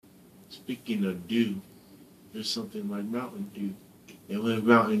Speaking of dew, there's something like Mountain Dew. And with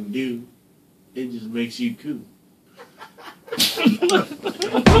Mountain Dew, it just makes you cool.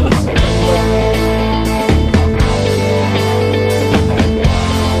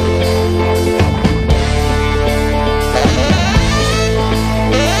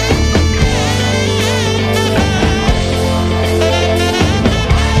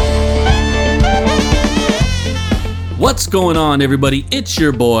 What's going on, everybody? It's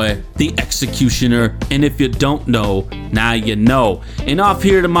your boy, the Executioner, and if you don't know, now you know. And off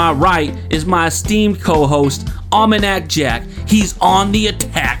here to my right is my esteemed co-host, Almanac Jack. He's on the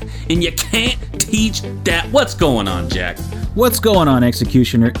attack, and you can't teach that. What's going on, Jack? What's going on,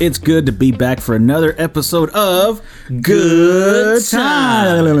 Executioner? It's good to be back for another episode of Good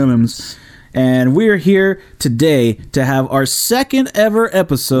Times. And we're here today to have our second ever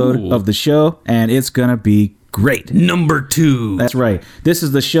episode of the show, and it's gonna be great. Number 2. That's right. This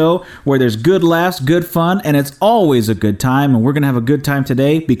is the show where there's good laughs, good fun, and it's always a good time. And we're going to have a good time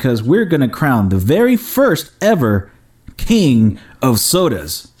today because we're going to crown the very first ever King of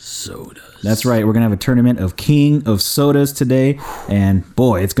Sodas. That's right. We're going to have a tournament of King of Sodas today. And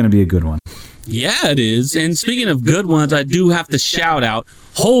boy, it's going to be a good one. Yeah, it is. And speaking of good ones, I do have to shout out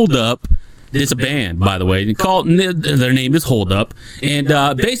Hold Up. It's a band, by the way. Their name is Hold Up. And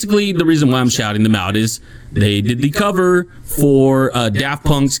basically, the reason why I'm shouting them out is they did the cover for Daft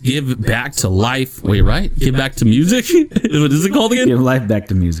Punk's Give Back to Life. Wait, right? Give Back to Music? What is it called again? Give Life Back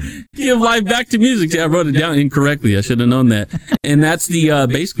to Music. Give Life Back to Music. Yeah, I wrote it down incorrectly. I should have known that. And that's the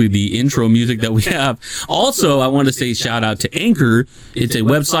basically the intro music that we have. Also, I want to say shout out to Anchor. It's a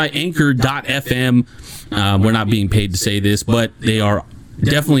website, anchor.fm. We're not being paid to say this, but they are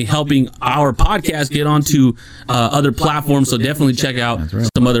definitely helping our podcast get onto other platforms. So definitely check out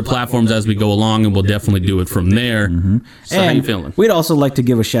some other platforms as we go along, and we'll definitely do it from there. Mm-hmm. So and how you feeling? We'd also like to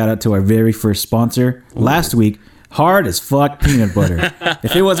give a shout out to our very first sponsor. Last week, Hard as Fuck Peanut Butter.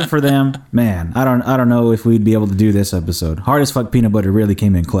 If it wasn't for them, man, I don't know if we'd be able to do this episode. Hard as Fuck Peanut Butter really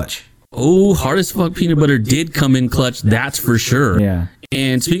came in clutch. Oh, Hard as Fuck Peanut Butter did come in clutch. That's for sure. Yeah.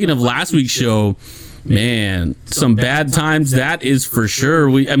 And speaking of last week's show, man, some bad times, that is for sure.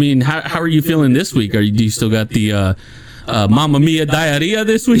 How are you feeling this week? Do you still got the Mamma Mia diarrhea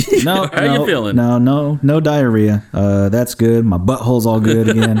this week? No, how are you feeling? No diarrhea. That's good. My butthole's all good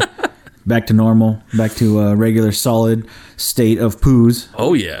again. Back to normal. Back to a regular solid state of poos.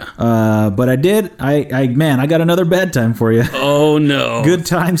 Oh yeah. But I got another bad time for you. Oh no. Good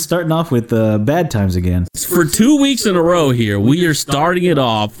times starting off with bad times again. For 2 weeks in a row here, we are starting it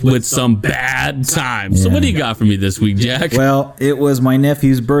off with some bad times. Yeah. So what do you got for me this week, Jack? Well, it was my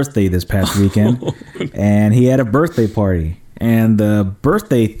nephew's birthday this past weekend, and he had a birthday party, and the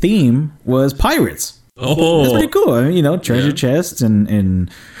birthday theme was pirates. Oh, that's pretty cool. I mean, treasure chests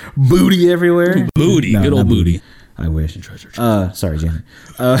and booty everywhere. Booty, no, good old booty. I wish. Treasure chest. Sorry, Janet.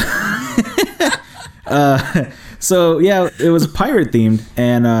 So yeah, it was pirate themed,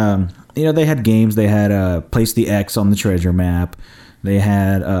 and they had games. They had place the X on the treasure map. They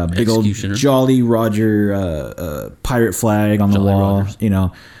had a big old Jolly Roger pirate flag on the wall.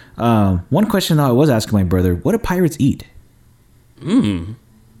 Rogers. One question though I was asking my brother: what do pirates eat?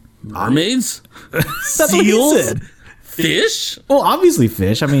 Mermaids? That's what he said. Fish? Well, obviously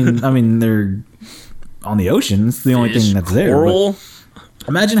fish. I mean they're on the ocean. It's the only thing that's there. Coral?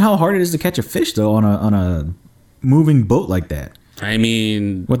 Imagine how hard it is to catch a fish though on a moving boat like that. I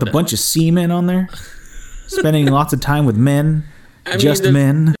mean, with a bunch of seamen on there, spending lots of time with men.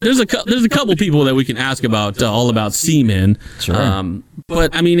 Men. There's a couple people that we can ask about all about seamen. Sure.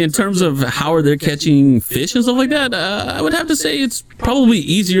 But I mean, in terms of how are they catching fish and stuff like that, I would have to say it's probably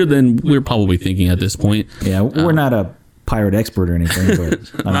easier than we're probably thinking at this point. Yeah, we're not a pirate expert or anything,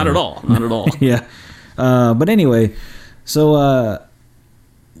 but not at all. Not at all. Yeah. But anyway, so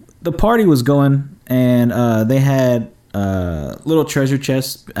the party was going, and they had little treasure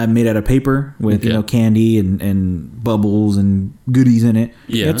chests made out of paper with candy and bubbles and goodies in it.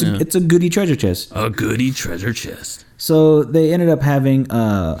 Yeah, it's a goodie treasure chest. A goodie treasure chest. So they ended up having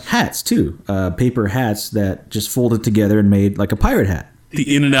hats too, paper hats that just folded together and made like a pirate hat.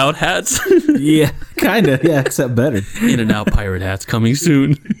 The In-N-Out hats? Yeah, kind of. Yeah, except better. In-N-Out pirate hats coming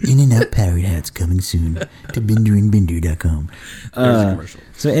soon. In-N-Out pirate hats coming soon to benderandbender.com. There's a commercial.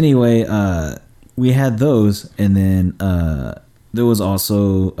 So anyway, we had those, and then there was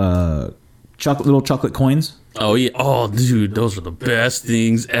also little chocolate coins. Oh yeah! Oh dude, those are the best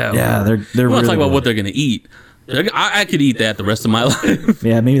things ever. Yeah, they're really really talk about what they're gonna eat. I could eat that the rest of my life.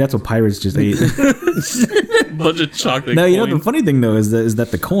 Yeah, maybe that's what pirates just ate. Bunch of chocolate. No, coins. The funny thing though is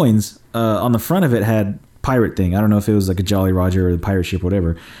that the coins on the front of it had pirate thing. I don't know if it was like a Jolly Roger or the pirate ship or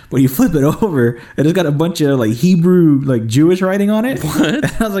whatever. But you flip it over, and it's got a bunch of like Hebrew, like Jewish writing on it. What? And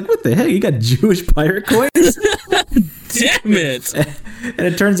I was like, what the heck? You got Jewish pirate coins? Damn it. And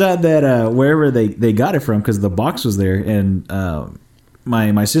it turns out that wherever they got it from, because the box was there, and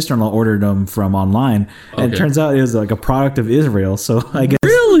my sister-in-law ordered them from online, and it turns out it was like a product of Israel. So I guess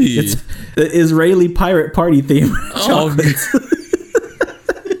Really? it's the Israeli pirate party theme chocolates.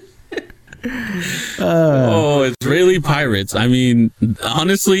 Israeli pirates. I mean,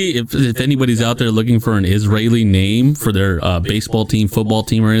 honestly, if anybody's out there looking for an Israeli name for their baseball team, football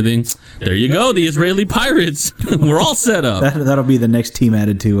team, or anything, there you go, the Israeli Pirates. We're all set up. That'll be the next team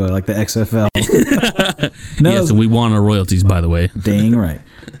added to like the XFL. No, Yes, and we want our royalties, by the way. dang right.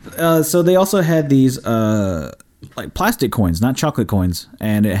 So they also had these like plastic coins, not chocolate coins,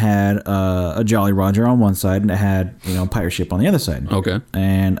 and it had a Jolly Roger on one side, and it had pirate ship on the other side. Okay.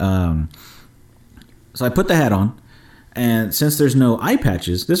 And so I put the hat on, and since there's no eye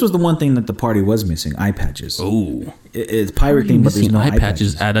patches, this was the one thing that the party was missing: eye patches. Oh, It's pirate themed, but there's no eye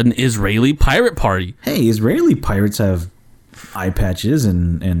patches. at an Israeli pirate party. Hey, Israeli pirates have eye patches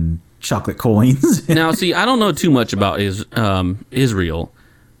and chocolate coins. Now, see, I don't know too much about Israel,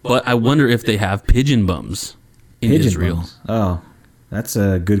 but I wonder if they have pigeon bums in Israel. Bums. Oh, that's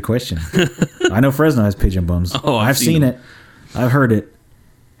a good question. I know Fresno has pigeon bums. Oh, I've seen them. it. I've heard it.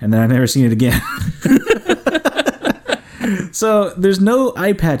 And then I've never seen it again. So there's no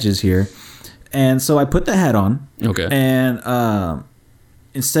eye patches here. And so I put the hat on. Okay. And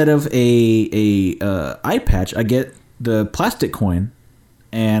instead of a eye patch, I get the plastic coin.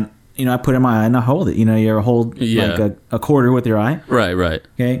 And, I put it in my eye and I hold it. You ever hold like a quarter with your eye? Right.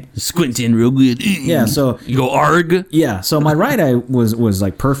 Okay. Squint in real good. Yeah, so you go arg. yeah, so my right eye was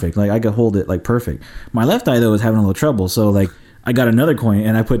like perfect. Like I could hold it like perfect. My left eye though was having a little trouble. So like I got another coin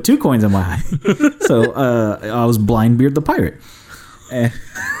and I put 2 coins in my eye. So I was Blindbeard the pirate. And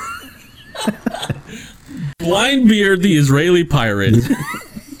Blindbeard the Israeli pirate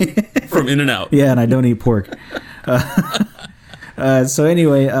from In-N-Out. yeah, and I don't eat pork. So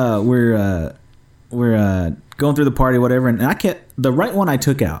anyway, we're going through the party, whatever, and I kept the right one I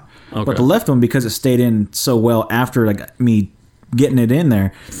took out, but the left one, because it stayed in so well after like me getting it in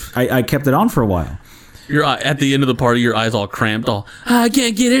there, I kept it on for a while. Your eye, at the end of the party, your eyes all cramped, I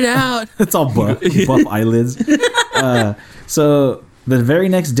can't get it out. It's all buff eyelids. So the very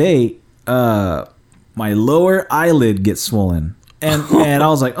next day, my lower eyelid gets swollen, and I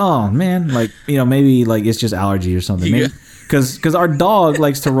was like, oh man, like maybe like it's just allergy or something. Maybe because our dog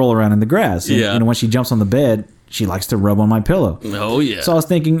likes to roll around in the grass. And, when she jumps on the bed, she likes to rub on my pillow. Oh yeah. So I was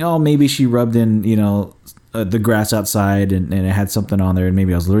thinking, oh, maybe she rubbed in the grass outside and it had something on there, and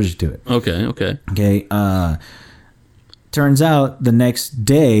maybe I was allergic to it. Okay. Turns out the next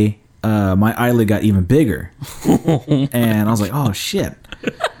day, my eyelid got even bigger, and I was like, oh shit.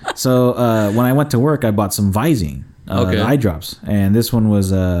 So when I went to work, I bought some Visine, the eye drops, and this one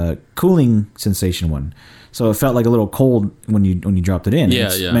was a cooling sensation one. So it felt like a little cold when you dropped it in.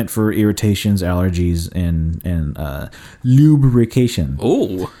 It's meant for irritations, allergies, and lubrication.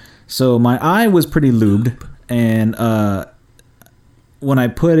 Oh. So my eye was pretty lubed, and when I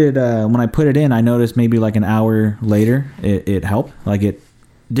put it in, I noticed maybe like an hour later it helped. Like it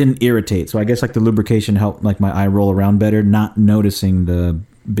didn't irritate. So I guess like the lubrication helped like my eye roll around better, not noticing the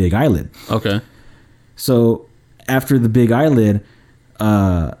big eyelid. Okay. So after the big eyelid,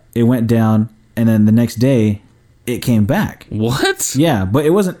 it went down, and then the next day it came back. What? Yeah, but it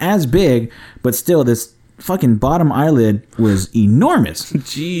wasn't as big, but still this fucking bottom eyelid was enormous.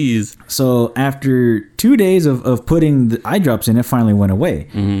 Jeez. So after 2 days of putting the eye drops in, it finally went away.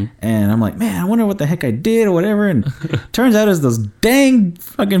 Mm-hmm. And I'm like, man, I wonder what the heck I did or whatever. And turns out it's those dang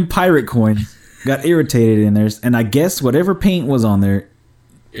fucking pirate coins got irritated in there. And I guess whatever paint was on there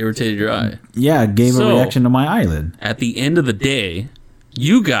irritated your eye. Yeah, gave a reaction to my eyelid. At the end of the day,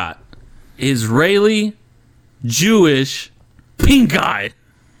 you got Israeli, Jewish, pink eye.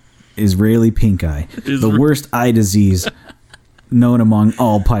 Israeli pink eye. The worst eye disease known among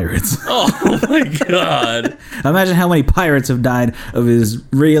all pirates. Oh my god. Imagine how many pirates have died of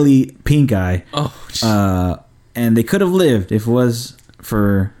Israeli pink eye. Oh. And they could have lived if it was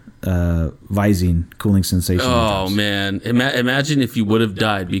for Visine cooling sensation. Oh man. Imagine if you would have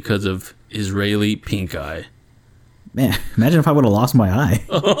died because of Israeli pink eye. Man, imagine if I would have lost my eye.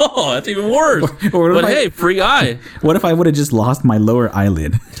 Oh, that's even worse. But hey, free eye. What if I would have just lost my lower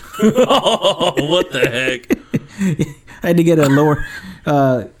eyelid? Oh, what the heck? I had to get a lower...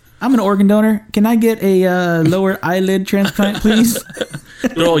 I'm an organ donor. Can I get a lower eyelid transplant, please?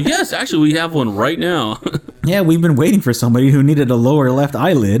 Oh, yes. Actually, we have one right now. Yeah, we've been waiting for somebody who needed a lower left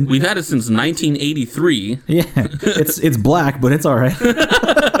eyelid. We've had it since 1983. Yeah, it's black, but it's all right.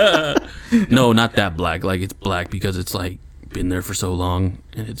 No, not that black. Like, it's black because it's like been there for so long,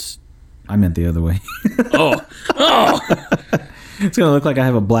 and it's. I meant the other way. Oh. It's gonna look like I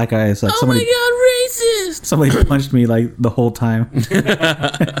have a black eye. It's like somebody. Oh my God, racist! Somebody punched me like the whole time.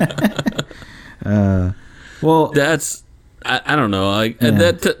 Well, that's. I don't know. Like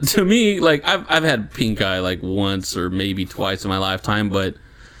that to me, like I've had pink eye like once or maybe twice in my lifetime, but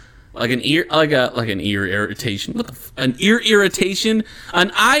like an ear irritation. What an ear irritation,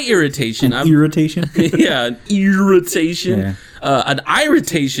 an eye irritation, irritation. Yeah, an irritation. Yeah. An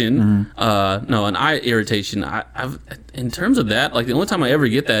irritation. No, an eye irritation. I've in terms of that, like the only time I ever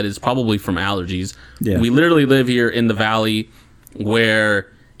get that is probably from allergies. Yeah. We literally live here in the valley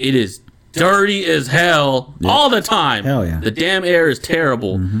where it is dirty as hell all the time. Hell yeah. The damn air is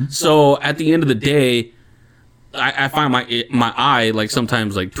terrible. So at the end of the day, I find my eye like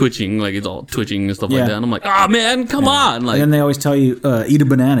sometimes like twitching, like it's all twitching and stuff like that. And I'm like, oh man, come on. Like, and then they always tell you eat a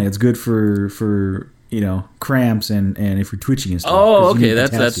banana. It's good for cramps and if you're twitching and stuff. Oh, okay,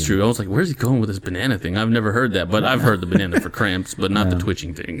 that's true. I was like, where's he going with this banana thing? I've never heard that, but I've heard the banana for cramps, but not the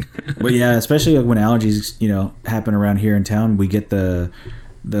twitching thing. But yeah, especially when allergies happen around here in town, we get the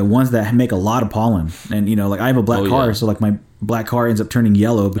ones that make a lot of pollen, and like I have a black car, so like my black car ends up turning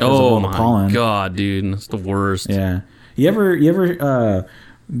yellow because of all the pollen. Oh my God, dude, that's the worst. Yeah, you ever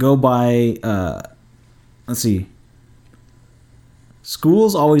go by? Let's see.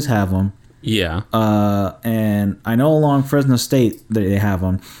 Schools always have them. Yeah. And I know along Fresno State they have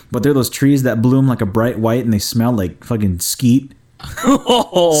them, but they're those trees that bloom like a bright white and they smell like fucking skeet.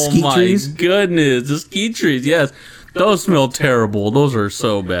 Oh skeet my trees? Goodness, the skeet trees. Yes. Those smell terrible. Those are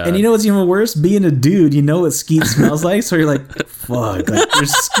so bad. And you know what's even worse? Being a dude, you know what skeet smells like, so you're like, fuck, like,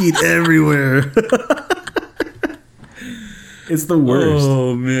 there's skeet everywhere. It's the worst.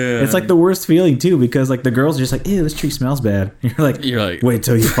 Oh man. It's like the worst feeling too, because like the girls are just like, ew, this tree smells bad. You're like, wait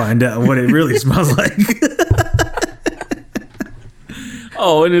till you find out what it really smells like.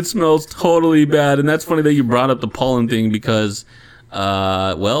 Oh, and it smells totally bad. And that's funny that you brought up the pollen thing because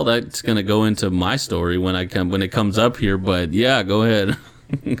that's gonna go into my story when it comes up here. But yeah, go ahead.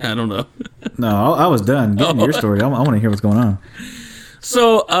 I don't know. No, I was done. Get into your story. I want to hear what's going on.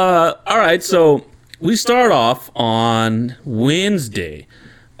 So, all right. So we start off on Wednesday.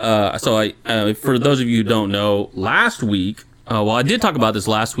 For those of you who don't know, last week, I did talk about this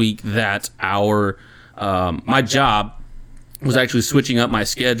last week that my job was actually switching up my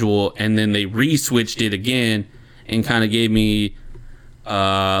schedule, and then they re-switched it again and kind of gave me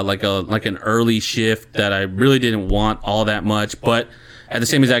like an early shift that I really didn't want all that much, but at the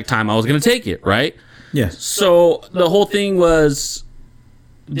same exact time I was going to take it, right? Yes. So the whole thing was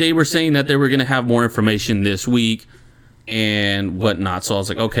they were saying that they were going to have more information this week and whatnot. So I was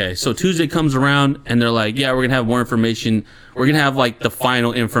like, okay. So Tuesday comes around and they're like, yeah, we're going to have more information. We're going to have like the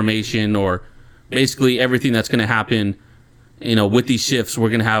final information or basically everything that's going to happen, with these shifts. We're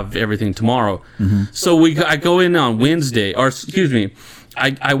going to have everything tomorrow. Mm-hmm. So I go in on Wednesday, or excuse me,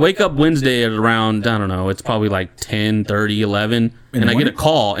 I wake up Wednesday at around, I don't know, it's probably like 10:30, 11, and I get a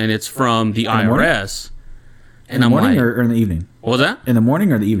call, and it's from the IRS. In the morning or in the evening? What was that? In the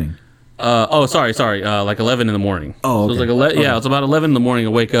morning or the evening? Sorry. Like 11 in the morning. Oh, okay. So it's like it's about 11 in the morning. I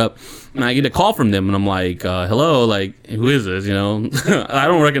wake up and I get a call from them, and I'm like, "Hello, like, who is this?" I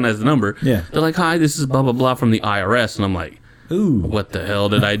don't recognize the number. Yeah. They're like, "Hi, this is blah blah blah from the IRS," and I'm like, "Ooh, what the hell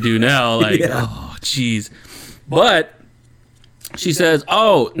did I do now?" Like, oh, jeez. But she says,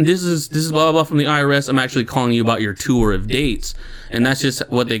 "Oh, this is blah blah blah from the IRS. I'm actually calling you about your tour of dates, and that's just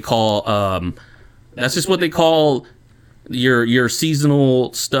what they call your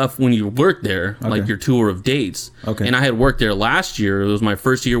seasonal stuff when you work there, like your tour of dates." Okay. And I had worked there last year. It was my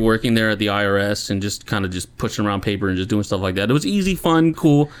first year working there at the IRS and just kind of just pushing around paper and just doing stuff like that. It was easy, fun,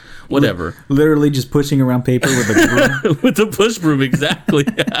 cool, whatever. Literally just pushing around paper with a broom. With the push broom, exactly.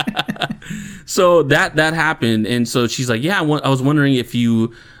 So that happened, and so she's like, "Yeah, I was wondering if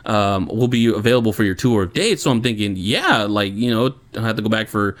you will be available for your tour of dates." So I'm thinking, yeah, like, I have to go back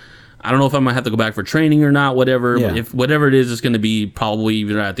for. I don't know if I might have to go back for training or not, whatever. Yeah. But if whatever it is, it's going to be probably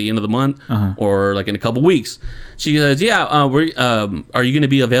either at the end of the month or like in a couple weeks. She says, "Yeah, are you going to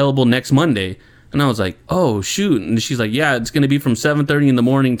be available next Monday?" And I was like, "Oh shoot!" And she's like, "Yeah, it's going to be from 7:30 in the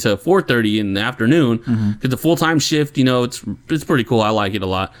morning to 4:30 in the afternoon because the full time shift. It's pretty cool. I like it a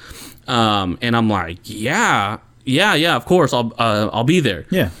lot." And I'm like, "Yeah, of course, I'll be there."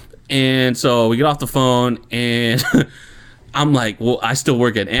 Yeah. And so we get off the phone and. I'm like, well, I still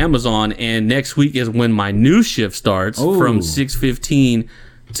work at Amazon, and next week is when my new shift starts from 6:15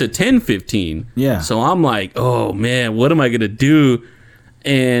 to 10:15. Yeah. So I'm like, oh man, what am I gonna do?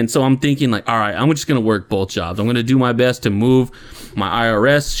 And so I'm thinking like, all right, I'm just going to work both jobs. I'm going to do my best to move my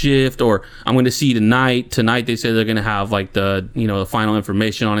IRS shift, or I'm going to see tonight. Tonight they say they're going to have like the final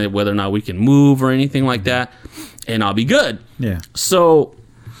information on it, whether or not we can move or anything like that, and I'll be good. Yeah. So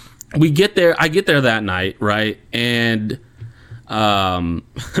we get there. I get there that night, right? And so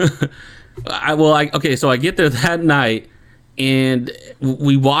I get there that night. And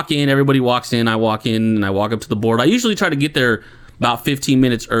we walk in. Everybody walks in. I walk in, and I walk up to the board. I usually try to get there about 15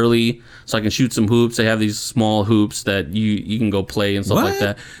 minutes early so I can shoot some hoops. They have these small hoops that you can go play and stuff like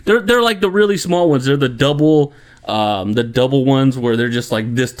that. They're like the really small ones. They're the double ones where they're just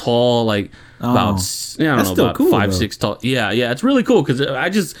like this tall, like about about cool, 5'6" tall. Yeah, it's really cool because I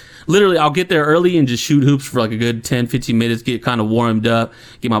just literally I'll get there early and just shoot hoops for like a good 10-15 minutes, get kind of warmed up,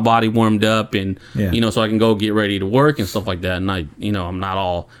 get my body warmed up, and so I can go get ready to work and stuff like that. And I'm not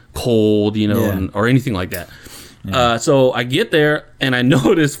all cold, or anything like that. Yeah. So I get there and I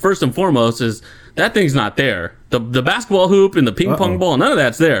notice first and foremost is that thing's not there. The basketball hoop and the ping pong ball, none of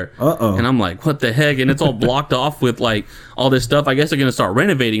that's there. And I'm like, what the heck? And it's all blocked off with like all this stuff. I guess they're gonna start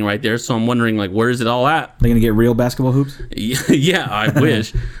renovating right there. So I'm wondering like, where is it all at? They're gonna get real basketball hoops? Yeah, I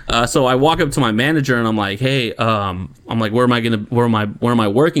wish. So I walk up to my manager and I'm like, hey, I'm like, where am I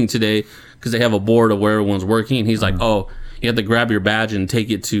working today? Because they have a board of where everyone's working. And he's like, oh, you have to grab your badge and take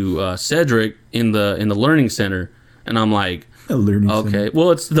it to Cedric in the learning center. And I'm like, okay, center.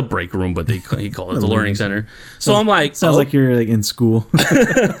 Well, it's the break room, but he called it the learning center. So I'm like, sounds like you're like in school.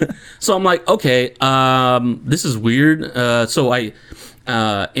 So I'm like, okay, this is weird. So I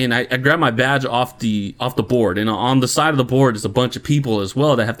grab my badge off the board, and on the side of the board is a bunch of people as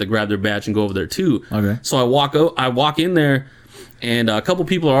well that have to grab their badge and go over there too. Okay. So I walk in there, and a couple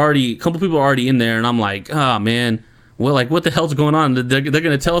people are already in there, and I'm like, oh man. Well, like, what the hell's going on? They're going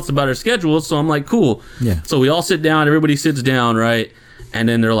to tell us about our schedule. So I'm like, cool. Yeah. So we all sit down. Everybody sits down, right? And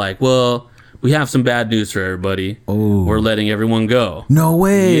then they're like, well, we have some bad news for everybody. Oh. We're letting everyone go. No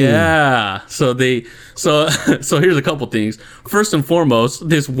way. Yeah. So here's a couple things. First and foremost,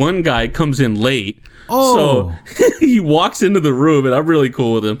 this one guy comes in late. Oh. So he walks into the room, and I'm really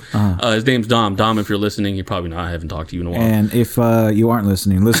cool with him. His name's Dom. Dom, if you're listening, you probably know I haven't talked to you in a while. And if you aren't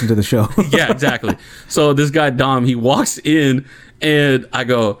listening, listen to the show. Yeah, exactly. So this guy, Dom, he walks in, and I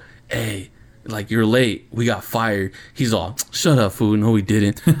go, hey, like, you're late. We got fired. He's all, shut up, fool. No, we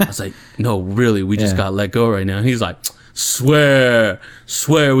didn't. I was like, no, really, we just got let go right now. And he's like, swear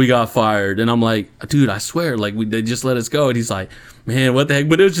we got fired. And I'm like, dude, I swear, like, they just let us go. And he's like, man, what the heck?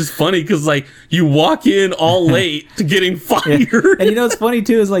 But it was just funny because, like, you walk in all late to getting fired. Yeah. And what's funny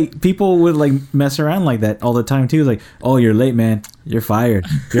too is like people would like mess around like that all the time too. It's like, oh, you're late, man. You're fired.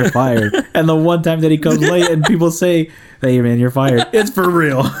 You're fired. And the one time that he comes late and people say, hey, man, you're fired. It's for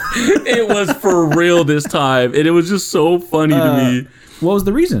real. It was for real this time, and it was just so funny to me. What was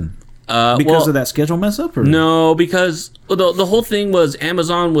the reason? Because of that schedule mess up? Or? No, because the whole thing was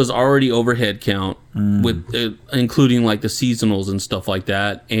Amazon was already overhead count with including like the seasonals and stuff like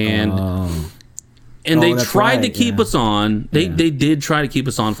that, and they tried to keep us on. They did try to keep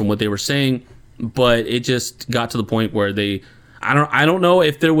us on from what they were saying, but it just got to the point where I don't know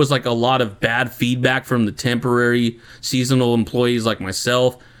if there was like a lot of bad feedback from the temporary seasonal employees like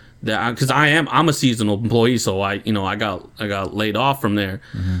myself. Because I'm a seasonal employee, so I got laid off from there.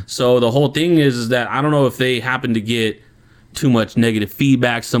 Mm-hmm. So the whole thing is that I don't know if they happened to get too much negative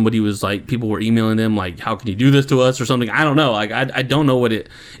feedback. Somebody was like, people were emailing them like, how can you do this to us or something? I don't know. Like I don't know what it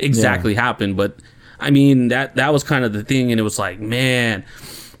exactly happened, but I mean that was kind of the thing, and it was like, man.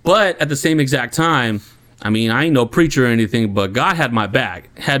 But at the same exact time, I mean, I ain't no preacher or anything, but God had my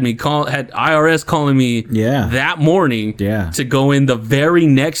back. Had IRS calling me that morning to go in the very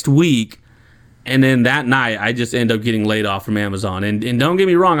next week. And then that night, I just end up getting laid off from Amazon. And don't get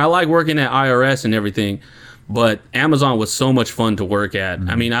me wrong, I like working at IRS and everything, but Amazon was so much fun to work at. Mm-hmm.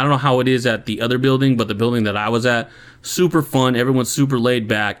 I mean, I don't know how it is at the other building, but the building that I was at, super fun. Everyone's super laid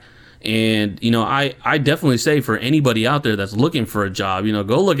back. And, I definitely say for anybody out there that's looking for a job,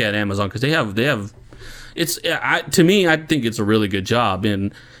 go look at Amazon because they have to me, I think it's a really good job,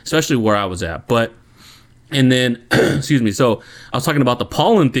 and especially where I was at. And then, excuse me. So I was talking about the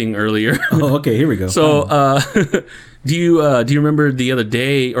pollen thing earlier. Oh, okay. Here we go. So, do you remember the other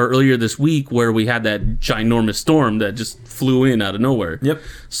day or earlier this week where we had that ginormous storm that just flew in out of nowhere? Yep.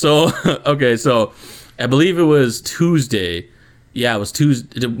 So, okay. So I believe it was Tuesday. Yeah, it was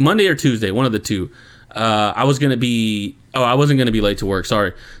Tuesday, Monday or Tuesday, one of the two. I wasn't going to be late to work.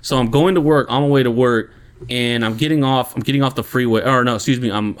 Sorry. So I'm going to work, on my way to work, and I'm getting off the freeway, or no, excuse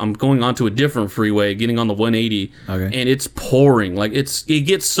me, I'm going onto a different freeway, getting on the 180, Okay. and it's pouring. Like it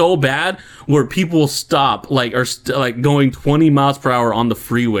gets so bad where people stop, like are going 20 miles per hour on the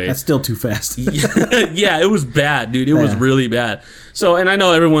freeway. That's still too fast. Yeah, it was bad, dude. It was really bad. So, and I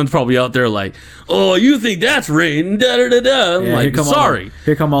know everyone's probably out there like, oh, you think that's rain? Da da da da. I'm like, sorry.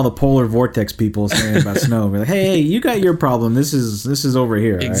 Here come all the polar vortex people saying about snow. We're like, hey, you got your problem. This is over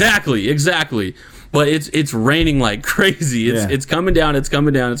here. Exactly. But it's raining like crazy. It's coming down. It's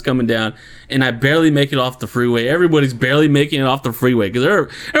coming down. And I barely make it off the freeway. Everybody's barely making it off the freeway because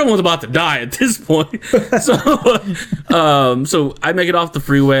everyone's about to die at this point. So I make it off the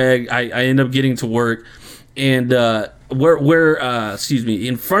freeway. I end up getting to work, and excuse me,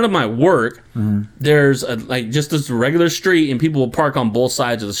 in front of my work, there's just this regular street, and people will park on both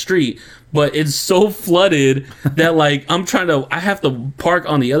sides of the street. But it's so flooded that I have to park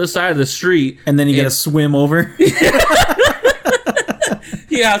on the other side of the street, and then you gotta swim over.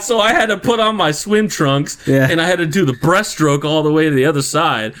 Yeah, so I had to put on my swim trunks, and I had to do the breaststroke all the way to the other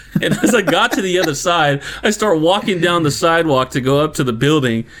side. And as I got to the other side, I start walking down the sidewalk to go up to the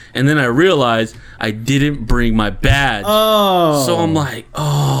building, and then I realized I didn't bring my badge. Oh. So I'm like,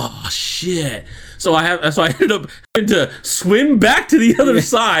 oh, shit. So I ended up having to swim back to the other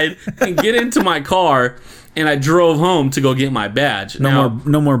side and get into my car, and I drove home to go get my badge. No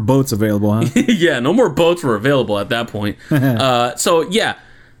more boats available, huh? Yeah, no more boats were available at that point. So yeah,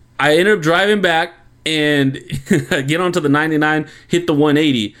 I ended up driving back and get onto the 99, hit the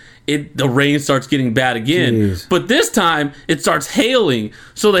 180. The rain starts getting bad again. Jeez. But this time it starts hailing.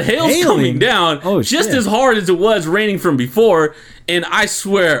 So the hail's coming down just as hard as it was raining from before. And I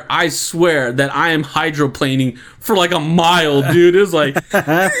swear that I am hydroplaning for like a mile, dude. It was like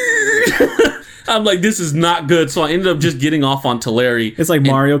I'm like, this is not good. So I ended up just getting off on Tulare. It's like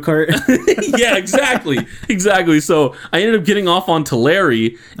Mario Kart. Yeah, exactly. So I ended up getting off on Tulare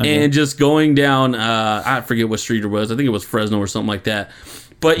and just going down, I forget what street it was. I think it was Fresno or something like that.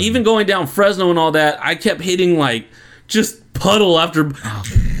 But even going down Fresno and all that, I kept hitting like just puddle after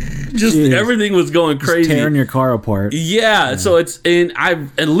everything was going crazy. Just tearing your car apart. Yeah. So I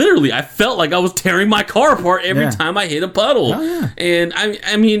felt like I was tearing my car apart every time I hit a puddle. Oh, yeah. And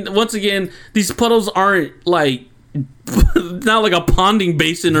I mean, once again, these puddles aren't like not like a ponding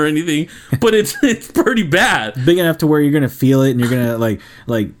basin or anything, but it's pretty bad. Big enough to where you're gonna feel it and you're gonna like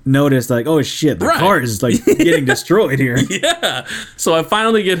notice like, oh shit, the car is like getting destroyed here. Yeah. So I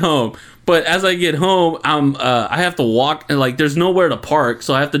finally get home. But as I get home, I have to walk, and like there's nowhere to park,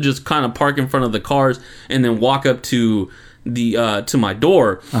 so I have to just kind of park in front of the cars and then walk up to the to my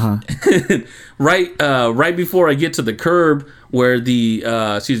door. Right before I get to the curb where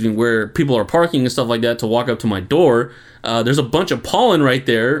where people are parking and stuff like that to walk up to my door, there's a bunch of pollen right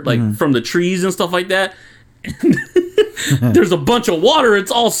there, like from the trees and stuff like that. There's a bunch of water;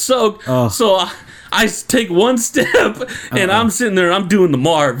 it's all soaked. So I take one step, and I'm sitting there. I'm doing the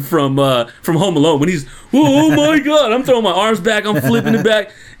Marv from Home Alone when he's, oh my god! I'm throwing my arms back. I'm flipping it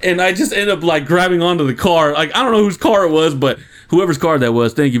back, and I just end up like grabbing onto the car. Like I don't know whose car it was, but whoever's car that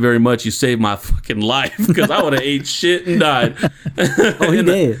was, thank you very much. You saved my fucking life because I would have ate shit and died. Oh, he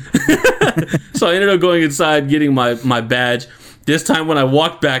did. So I ended up going inside, getting my badge. This time when I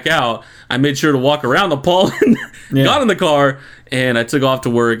walked back out, I made sure to walk around the pollen, got in the car, and I took off to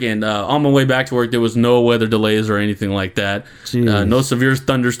work. And on my way back to work, there was no weather delays or anything like that. No severe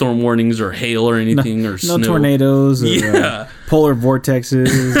thunderstorm warnings or hail or anything or snow. No tornadoes or polar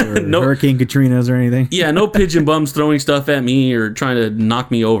vortexes or Hurricane Katrinas or anything. Yeah, no pigeon bums throwing stuff at me or trying to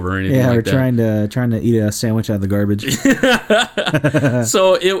knock me over or anything like that. Yeah, or trying to eat a sandwich out of the garbage.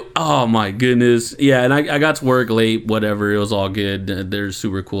 So oh my goodness. Yeah, and I got to work late, whatever. It was all good. They're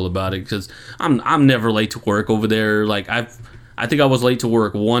super cool about it because I'm never late to work over there. Like I think I was late to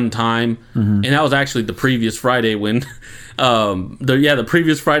work one time, and that was actually the previous Friday when, the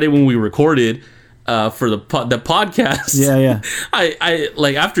previous Friday when we recorded for the podcast. Yeah. I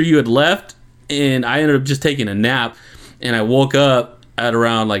like after you had left, and I ended up just taking a nap, and I woke up at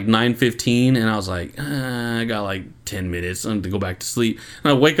around like 9:15, and I was like, I got like 10 minutes. I'm to go back to sleep,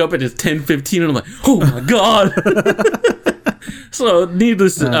 and I wake up and it's 10:15, and I'm like, oh my god. So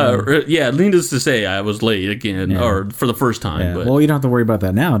needless to say, I was late again, or for the first time. Yeah. But well, you don't have to worry about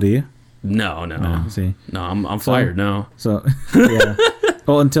that now, do you? No. See, no, I'm fired now. So yeah.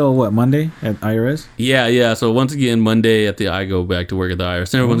 Well, until what, Monday at IRS? Yeah. So once again, Monday I go back to work at the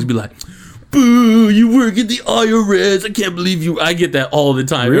IRS, and everyone's gonna be like, boo, you work at the IRS. I can't believe you. I get that all the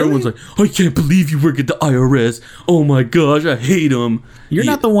time. Really? Everyone's like, I can't believe you work at the IRS. Oh my gosh, I hate them. You're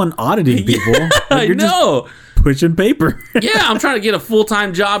not the one auditing people. I know. pushing paper. Yeah, I'm trying to get a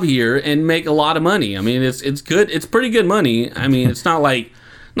full-time job here and make a lot of money. I mean, it's good. It's pretty good money. I mean, it's not like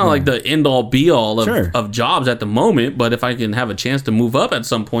the end-all be-all of jobs at the moment, but if I can have a chance to move up at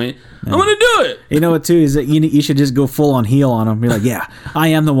some point, I'm going to do it. You know what, too, is that you should just go full on heel on them. Be like, yeah, I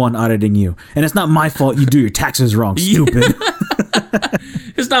am the one auditing you. And it's not my fault you do your taxes wrong, stupid.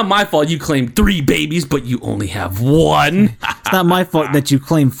 It's not my fault you claim 3 babies, but you only have 1. It's not my fault that you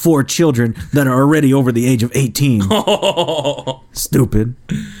claim 4 children that are already over the age of 18. Stupid.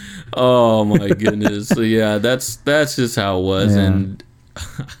 Oh, my goodness. So, yeah, that's just how it was. Yeah. And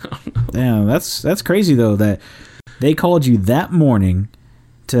Damn, that's crazy though that they called you that morning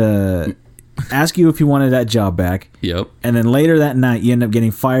to ask you if you wanted that job back. Yep. And then later that night you end up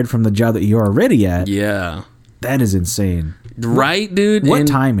getting fired from the job that you're already at. Yeah. That is insane. Right, dude? What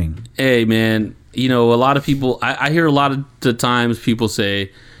timing? Hey, man, a lot of people, I hear a lot of the times people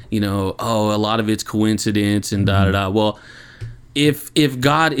say, oh, a lot of it's coincidence and da-da-da. Well, if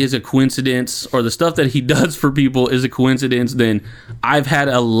God is a coincidence, or the stuff that he does for people is a coincidence, then I've had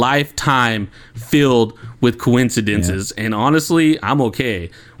a lifetime filled with coincidences. Yeah. And honestly, I'm okay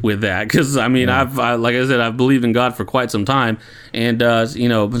with that. Because, I mean, like I said, I've believed in God for quite some time. And,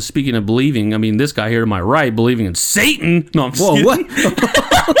 speaking of believing, I mean, this guy here to my right, believing in Satan. No, I'm just kidding. What?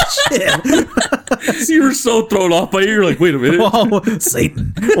 Oh, shit. You were so thrown off by it. You're like, wait a minute. Whoa,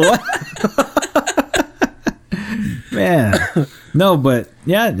 Satan. What? Man. No, but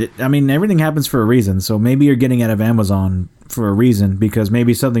yeah, I mean, everything happens for a reason. So maybe you're getting out of Amazon for a reason, because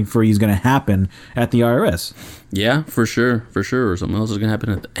maybe something for you is going to happen at the IRS. Yeah, for sure. Or something else is going to happen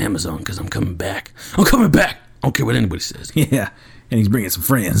at the Amazon, because I'm coming back. I don't care what anybody says. Yeah, and he's bringing some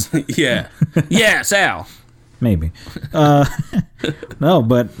friends. Yeah. Yeah, Sal. Maybe. No,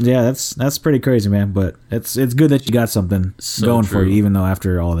 but yeah, that's pretty crazy, man. But it's good that you got something going for you, even though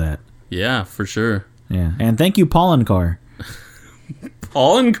after all that. Yeah, for sure. Yeah, and thank you, Pollen Car.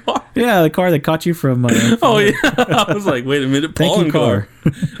 Pollen Car? Yeah, the car that caught you from... oh, yeah. I was like, wait a minute, Pollen Car.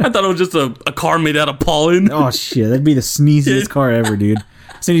 I thought it was just a car made out of pollen. Oh, shit. That'd be the sneeziest car ever, dude.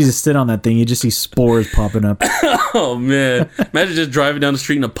 As soon as you just sit on that thing, you just see spores popping up. Oh, man. Imagine just driving down the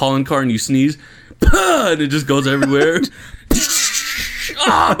street in a pollen car and you sneeze, and it just goes everywhere.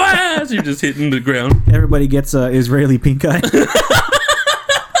 Oh, my ass! You're just hitting the ground. Everybody gets Israeli pink eye.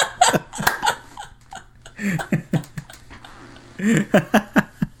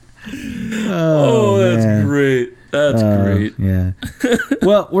 Oh, that's man. Great. That's great. Yeah.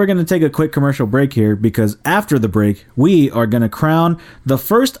 Well, we're going to take a quick commercial break here, because after the break, we are going to crown the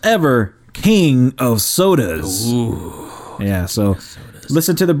first ever king of sodas. Ooh. Yeah, so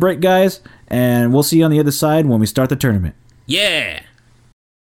listen to the break, guys, and we'll see you on the other side when we start the tournament. Yeah.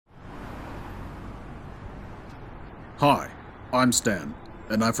 Hi, I'm Stan,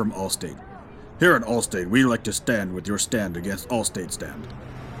 and I'm from Allstate. Here at Allstate, we like to stand with your stand against Allstate stand.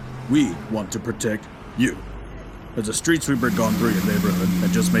 We want to protect you. There's a street sweeper gone through your neighborhood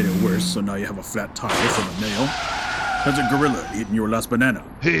and just made it worse, so now you have a flat tire from a nail. There's a gorilla eating your last banana.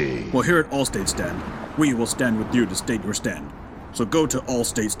 Hey. Well, here at Allstate Stand, we will stand with you to state your stand. So go to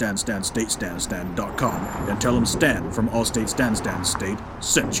allstatestand.com and tell them Stan from Allstate Stand State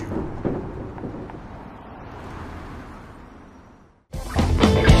sent you.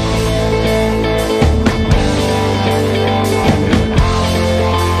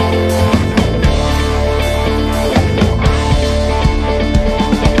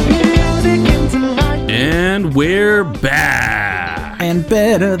 And we're back. And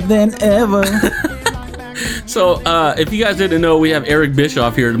better than ever. So, if you guys didn't know, we have Eric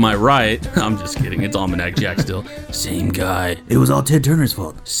Bischoff here to my right. I'm just kidding. It's Almanac Jack still. Same guy. It was all Ted Turner's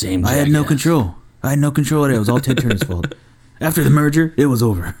fault. Same I had no control. I had no control of it. It was all Ted Turner's fault. After the merger, it was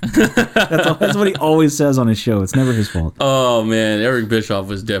over. That's what he always says on his show. It's never his fault. Oh, man. Eric Bischoff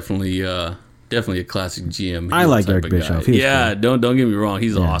was definitely a classic GM. I like Eric Bischoff. Yeah, cool. Don't get me wrong.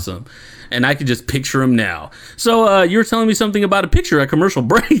 He's awesome. And I could just picture him now. So you were telling me something about a picture at commercial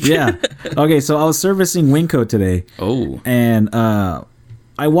break. Yeah. Okay, so I was servicing Winco today. Oh. And I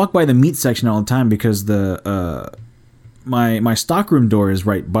walk by the meat section all the time because my stockroom door is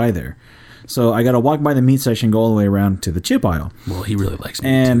right by there. So I got to walk by the meat section, go all the way around to the chip aisle. Well, he really likes meat,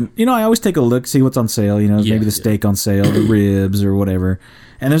 and, too. I always take a look, see what's on sale. Maybe the steak on sale, the ribs or whatever.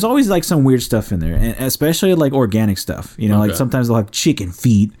 And there's always, like, some weird stuff in there, and especially, like, organic stuff. Like, sometimes they'll have chicken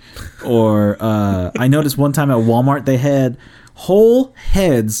feet. Or I noticed one time at Walmart they had whole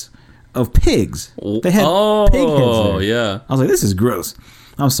heads of pigs. They had pig heads there. Oh, yeah. I was like, this is gross.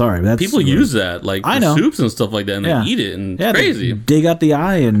 I'm sorry. But that's people use that, like, for soups and stuff like that, and they eat it, and it's crazy. Dig out the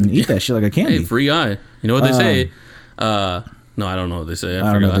eye and eat that shit like a candy. Hey, free eye. You know what they say? Not No, I don't know what they say.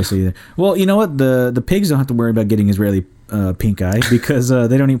 I don't know what they say either. Well, you know what? The pigs don't have to worry about getting Israeli pink eye because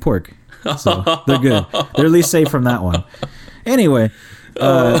they don't eat pork. So they're good. They're at least safe from that one. Anyway,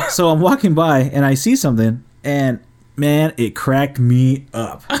 so I'm walking by and I see something and man, it cracked me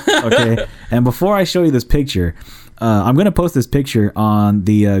up. Okay. And before I show you this picture, I'm going to post this picture on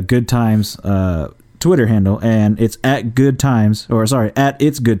the Good Times Twitter handle, and it's at Good Times, or sorry, at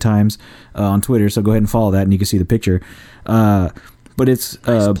It's Good Times on Twitter. So go ahead and follow that, and you can see the picture. But it's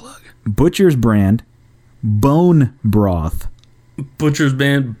Butcher's brand Bone Broth. Butcher's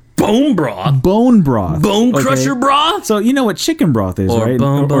brand Bone Broth. Bone broth. Bone crusher broth. So you know what chicken broth is, Or right?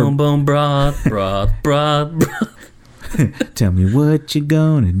 bone broth. Tell me what you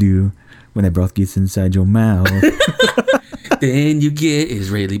gonna do when that broth gets inside your mouth. Then you get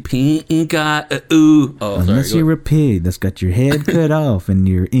Israeli pink eye. Ooh. Oh, Unless sorry. you're a pig that's got your head cut off and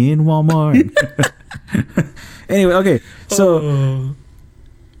you're in Walmart. Anyway, okay. So,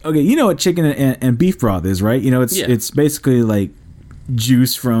 okay, you know what chicken and beef broth is, right? You know, it's basically like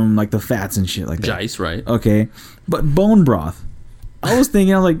juice from like the fats and shit like that. Jice, right? Okay. But bone broth. I was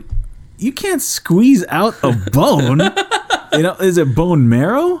thinking, I'm like, you can't squeeze out a bone. You know, is it bone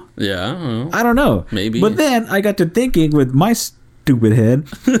marrow? Yeah, I don't know. I don't know. Maybe. But then I got to thinking with my stupid head.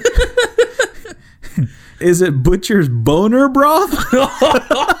 Is it Butcher's boner broth?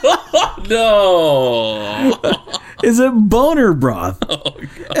 No. Is it boner broth? Oh,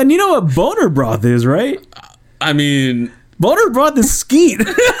 God. And you know what boner broth is, right? I mean, Boner broth is skeet.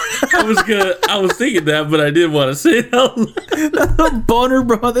 I was thinking that, but I didn't want to say it out loud. That's what boner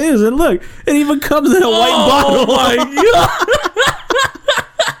broth is. And look, it even comes in a white bottle. Oh my God.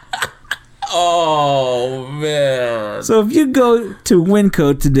 Oh man. So if you go to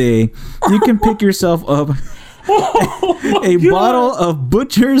Winco today, you can pick yourself up a bottle of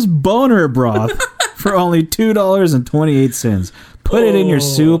Butcher's boner broth for only $2.28. Put it in your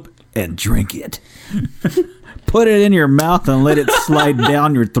soup and drink it. Put it in your mouth and let it slide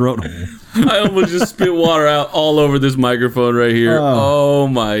down your throat hole. I almost just spit water out all over this microphone right here. Oh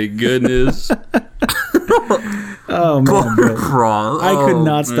my goodness. Oh man, I could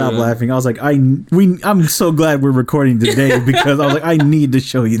not stop laughing. I was like, I'm so glad we're recording today because I was like, I need to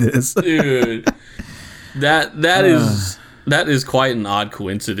show you this. Dude. That is quite an odd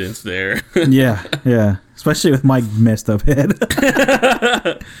coincidence there. Yeah. Especially with my messed up head.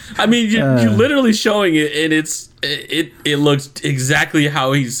 I mean, you're literally showing it, and it looks exactly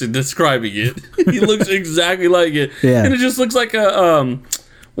how he's describing it. He looks exactly like it, and it just looks like a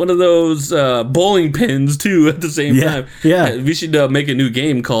one of those bowling pins too. At the same time, we should make a new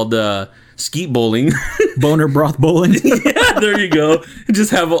game called Skeet Bowling. Boner broth bowling. Yeah, there you go.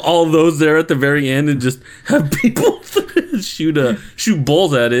 Just have all those there at the very end, and just have people shoot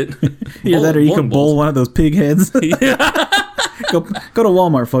bowls at it. Either that, or you can bowl one of those pig heads. Yeah. Go to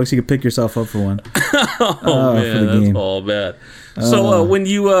Walmart, folks. You can pick yourself up for one. Oh man, that's game. All bad. So when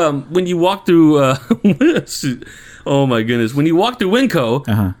you walk through, oh my goodness, when you walk through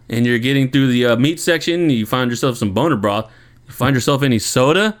Winco and you're getting through the meat section, you find yourself some boner broth. You find yourself any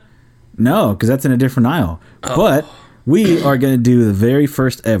soda? No, because that's in a different aisle. Oh. But we are going to do the very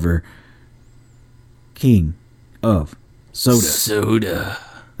first ever King of Soda. Soda.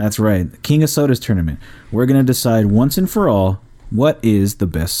 That's right. The King of Sodas tournament. We're going to decide once and for all what is the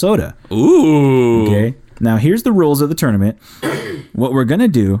best soda. Ooh. Okay. Now, here's the rules of the tournament. What we're going to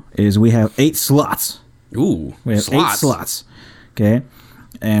do is we have 8 slots. Ooh. We have 8 slots. Okay.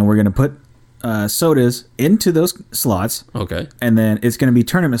 And we're going to put sodas into those slots. Okay. And then it's going to be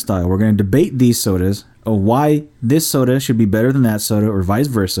tournament style. We're going to debate these sodas of why this soda should be better than that soda or vice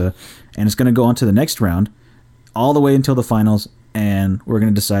versa. And it's going to go on to the next round all the way until the finals. And we're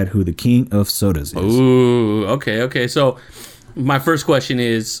going to decide who the king of sodas is. Ooh. Okay. So my first question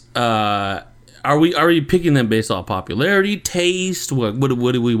is, are we picking them based off popularity, taste? What do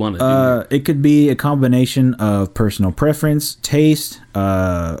we want to do? It could be a combination of personal preference, taste,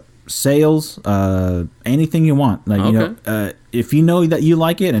 sales, anything you want. Like, you know, if you know that you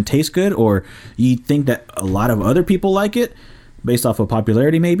like it and it tastes good, or you think that a lot of other people like it based off of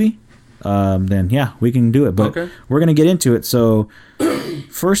popularity maybe, then yeah, we can do it. But we're going to get into it. So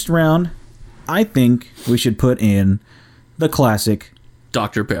first round, I think we should put in the classic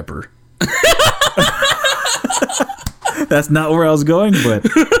Dr. Pepper. That's not where I was going, but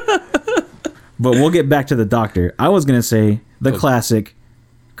we'll get back to the doctor. I was going to say the classic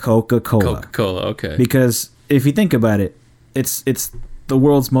Coca-Cola. Coca-Cola, okay. Because if you think about it, it's the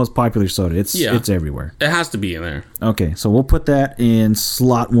world's most popular soda. It's everywhere. It has to be in there. Okay, so we'll put that in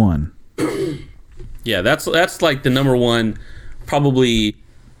slot 1. Yeah, that's like the number one, probably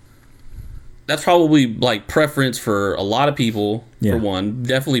that's probably like preference for a lot of people. Yeah. For one,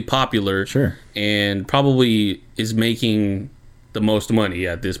 definitely popular. Sure. And probably is making the most money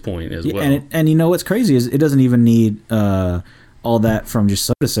at this point as well. And you know what's crazy is it doesn't even need all that from just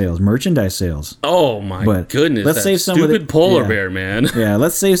soda sales, merchandise sales. Oh my goodness! Let's save some of stupid the polar bear, man. Yeah,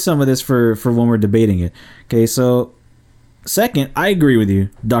 let's save some of this for when we're debating it. Okay, so second, I agree with you,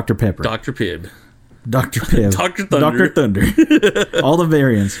 Dr. Pepper, Dr. Pibb, Dr. Pibb, Dr. Thunder, Dr. Thunder, all the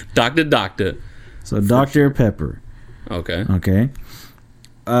variants. Doctor. So Dr. Pepper. Okay. Okay.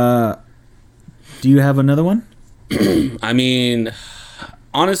 Do you have another one? I mean,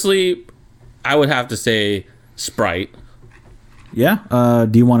 honestly, I would have to say Sprite. Yeah.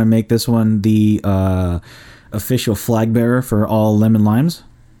 Do you want to make this one the official flag bearer for all lemon limes?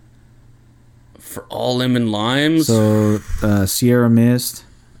 For all lemon limes? So Sierra Mist,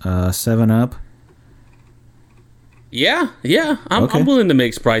 7-Up. Yeah. I'm willing to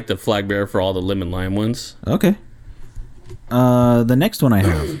make Sprite the flag bearer for all the lemon lime ones. Okay. The next one I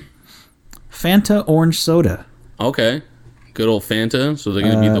have, Fanta Orange Soda. Okay. Good old Fanta. So they're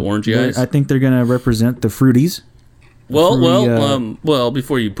going to be the orange guys? I think they're going to represent the fruities. Well,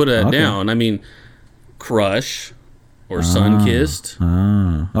 before you put that down, I mean, Crush or Sunkissed.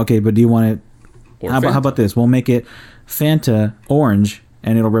 Okay, but do you want it? How about this? We'll make it Fanta Orange,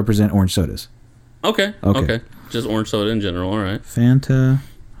 and it'll represent orange sodas. Okay. Just orange soda in general. All right. Fanta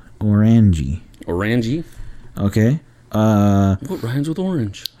Orangey. Orangey. Okay. What rhymes with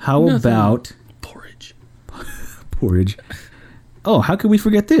orange? How about porridge? Porridge. Oh, how could we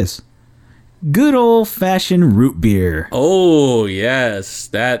forget this? Good old fashioned root beer. Oh yes,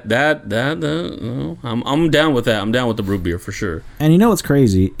 that. I'm down with that. I'm down with the root beer for sure. And you know what's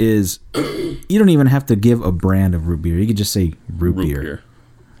crazy is you don't even have to give a brand of root beer. You could just say root beer.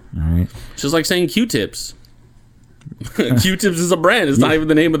 All right. It's just like saying Q-tips. Q-tips is a brand. It's not even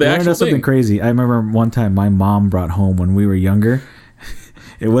the name of the actual thing. Something crazy. I remember one time my mom brought home when we were younger.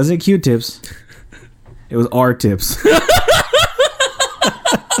 It wasn't Q-tips. It was R-tips.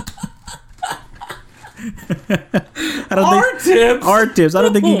 R-tips. R-tips. I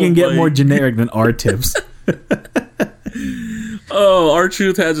don't think you can get more generic than R-tips. Oh,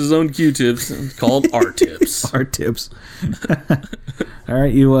 R-Truth has his own Q-tips. It's called R-tips. R-tips. All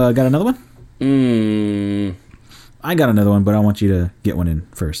right, you got another one? I got another one, but I want you to get one in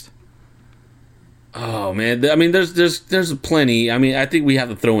first. Oh man, I mean, there's plenty. I mean, I think we have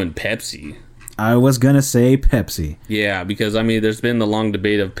to throw in Pepsi. I was gonna say Pepsi. Yeah, because I mean, there's been the long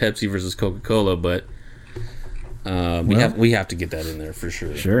debate of Pepsi versus Coca-Cola, but we have to get that in there for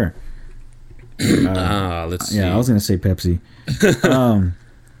sure. Sure. Let's see. Yeah, I was gonna say Pepsi.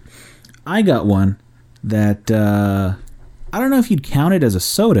 I got one that I don't know if you'd count it as a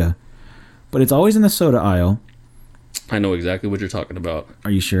soda, but it's always in the soda aisle. I know exactly what you're talking about.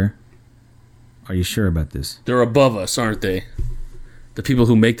 Are you sure? Are you sure about this? They're above us, aren't they? The people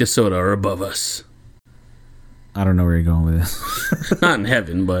who make the soda are above us. I don't know where you're going with this. Not in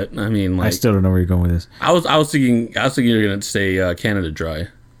heaven, but I mean, like, I still don't know where you're going with this. I was thinking you're gonna say Canada Dry.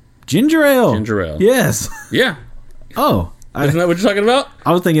 Ginger ale. Ginger ale. Yes. Yeah. Oh. Isn't that what you're talking about?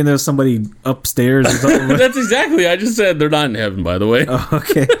 I was thinking there's somebody upstairs or something. That's exactly. I just said they're not in heaven, by the way. Oh,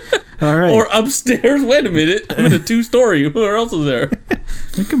 okay. All right. Or upstairs. Wait a minute. I'm in a 2-story. Where else is there?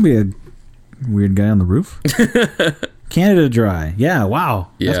 There could be a weird guy on the roof. Canada Dry. Yeah, wow.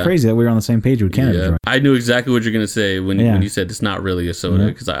 Yeah. That's crazy that we were on the same page with Canada Dry. I knew exactly what you're going to say when you said it's not really a soda,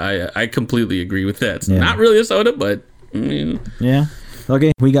 because I completely agree with that. It's not really a soda, but... Yeah.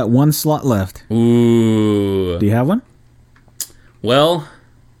 Okay, we got one slot left. Ooh. Do you have one? Well...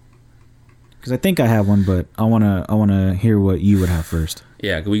 Because I think I have one, but I wanna hear what you would have first.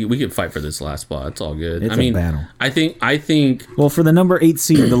 Yeah, we could fight for this last spot. It's all good. It's a battle. I think. Well, for the number 8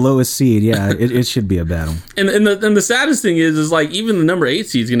 seed, the lowest seed, yeah, it should be a battle. And the saddest thing is like even the number 8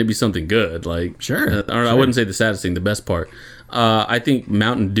 seed is going to be something good. Like sure. I wouldn't say the saddest thing. The best part. I think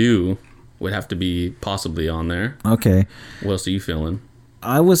Mountain Dew would have to be possibly on there. Okay. What else are you feeling?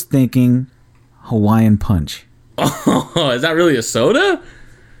 I was thinking Hawaiian Punch. Oh, is that really a soda?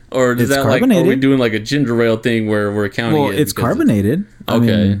 Or is that carbonated. Like, are we doing like a ginger ale thing where we're counting it? Well, it's carbonated. I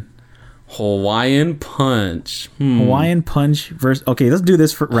mean, Hawaiian Punch. Hawaiian Punch versus... Okay, let's do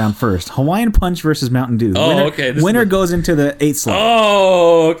this round first. Hawaiian Punch versus Mountain Dew. Okay. Winner goes into the 8 slot.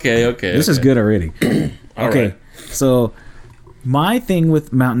 Oh, okay. This is good already. Okay, right. So my thing with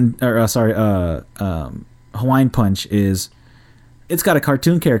Hawaiian Punch is it's got a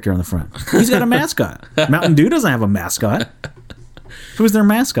cartoon character on the front. He's got a mascot. Mountain Dew doesn't have a mascot. Who's their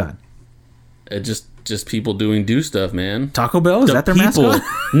mascot? Just people doing Dew stuff, man. Taco Bell? Is that their mascot?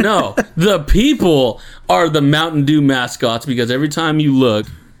 No, the people are the Mountain Dew mascots because every time you look,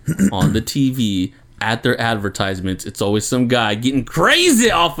 on the TV at their advertisements, it's always some guy getting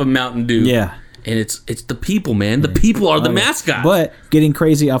crazy off of Mountain Dew. Yeah. And it's the people, man. The people are the mascots. But getting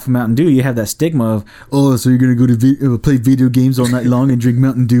crazy off of Mountain Dew, you have that stigma of, oh, so you're going to go to play video games all night long and drink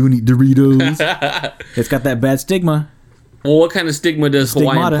Mountain Dew and eat Doritos. It's got that bad stigma. Well, what kind of stigma does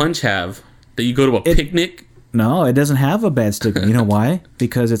Hawaiian Stigmata. Punch have? That you go to a picnic? No, it doesn't have a bad stigma. You know why?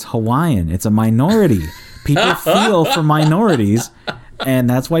 Because it's Hawaiian. It's a minority. People feel for minorities, and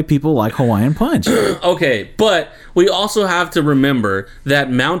that's why people like Hawaiian Punch. Okay, but we also have to remember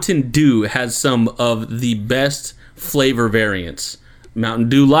that Mountain Dew has some of the best flavor variants. Mountain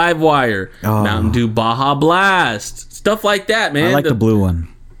Dew Livewire, Mountain Dew Baja Blast, stuff like that, man. I like the blue one.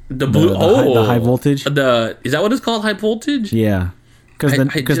 The blue, the high voltage. Is that what it's called? High voltage? Yeah, because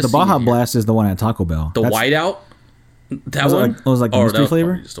the Baja Blast is the one at Taco Bell. The whiteout. That one was like the mystery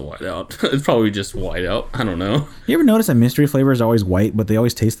flavor. Just a whiteout. It's probably just whiteout. I don't know. You ever notice that mystery flavor is always white, but they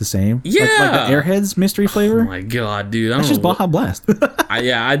always taste the same? Yeah, like the Airheads mystery flavor. Oh my god, dude! That's just Baja Blast.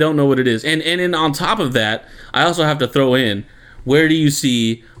 I don't know what it is. And then on top of that, I also have to throw in, where do you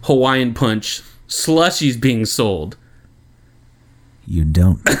see Hawaiian Punch slushies being sold? You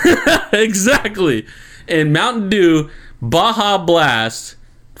don't. Exactly. And Mountain Dew Baja Blast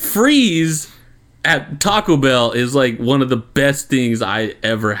Freeze at Taco Bell is like one of the best things I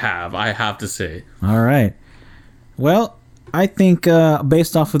ever have, I have to say. All right. Well, I think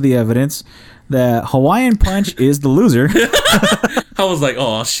based off of the evidence that Hawaiian Punch is the loser. I was like,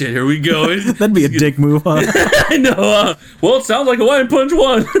 oh shit, here we go. That'd be a dick move, huh? I know. Well, it sounds like Hawaiian Punch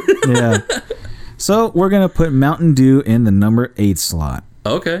won. Yeah. So we're going to put Mountain Dew in the number 8 slot.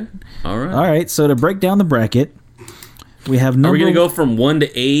 Okay. All right. All right. So to break down the bracket, we have number... Are we going to go from 1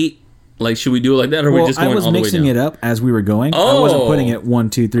 to 8? Like, should we do it like that, or are we just going all the way down? I was mixing it up as we were going. I wasn't putting it 1,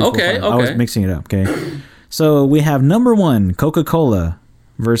 2, 3, 4, 5. I was mixing it up, okay? So we have number 1, Coca-Cola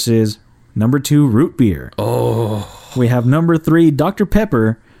versus number 2, Root Beer. Oh. We have number 3, Dr.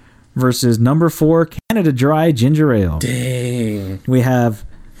 Pepper versus number 4, Canada Dry Ginger Ale. Dang. We have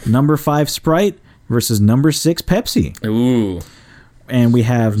number 5, Sprite versus number 6, Pepsi. Ooh. And we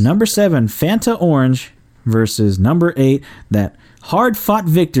have number 7, Fanta Orange versus number 8, that hard-fought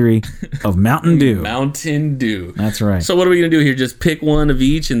victory of Mountain Dew. Mountain Dew. That's right. So what are we going to do here? Just pick one of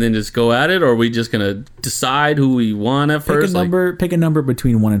each and then just go at it? Or are we just going to decide who we want at first? Pick a number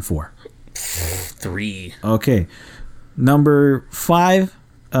between 1 and 4. 3. Okay. Number 5,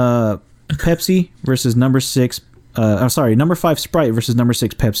 Pepsi versus number 6. I'm sorry, number 5, Sprite versus number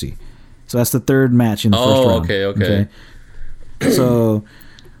 6, Pepsi. So that's the third match in the first round. Okay. So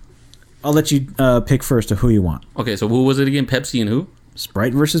I'll let you pick first of who you want. Okay, so who was it again? Pepsi and who?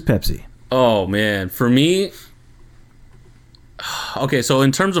 Sprite versus Pepsi. Oh, man. For me... Okay, so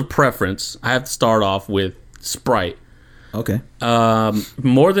in terms of preference, I have to start off with Sprite. Okay.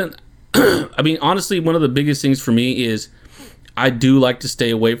 More than... I mean, honestly, one of the biggest things for me is I do like to stay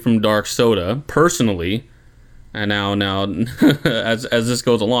away from dark soda, personally. And now, as this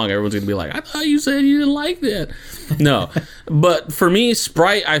goes along, everyone's going to be like, I thought you said you didn't like that. No. But for me,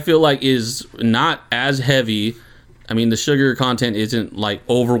 Sprite, I feel like, is not as heavy. I mean, the sugar content isn't, like,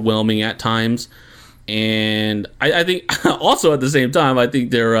 overwhelming at times. And I think, also at the same time, I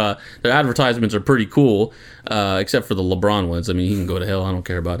think their advertisements are pretty cool, except for the LeBron ones. I mean, he can go to hell. I don't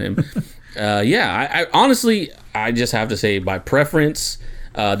care about him. I honestly, I just have to say, by preference...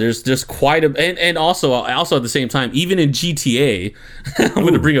 there's just quite a and also at the same time, even in GTA, I'm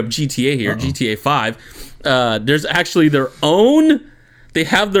going to bring up GTA here, GTA 5. There's actually they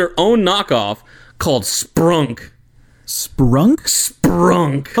have their own knockoff called Sprunk.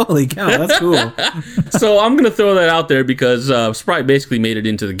 Sprunk. Holy cow, that's cool. So I'm going to throw that out there because Sprite basically made it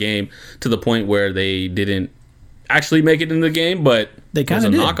into the game to the point where they didn't actually make it into the game, but they kind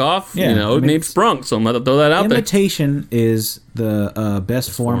of did. Knockoff, named Sprunk, so I'm going to throw that out there. Imitation is the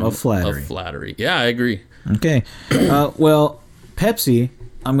best form of flattery. Yeah, I agree. Okay. Well, Pepsi,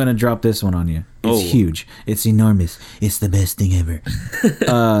 I'm going to drop this one on you. It's huge. It's enormous. It's the best thing ever.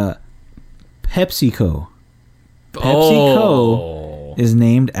 PepsiCo. PepsiCo is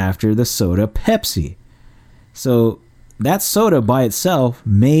named after the soda Pepsi. So that soda by itself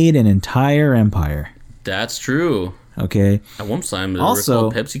made an entire empire. That's true. Okay. At one time, it was also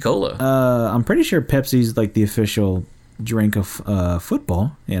called Pepsi Cola. I'm pretty sure Pepsi's like the official drink of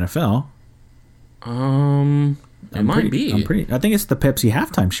football, the NFL. It might be. I think it's the Pepsi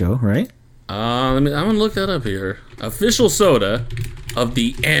halftime show, right? I'm gonna look that up here. Official soda of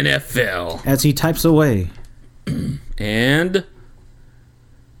the NFL. As he types away. And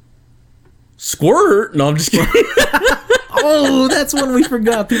Squirt. No, I'm just kidding. Oh, that's one we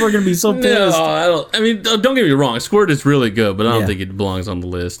forgot. People are gonna be so pissed. No, I mean, don't get me wrong. Squirt is really good, but I don't Yeah. think it belongs on the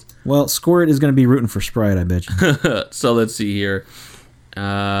list. Well, Squirt is gonna be rooting for Sprite, I bet you. So let's see here.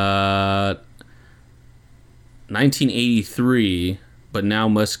 1983, but now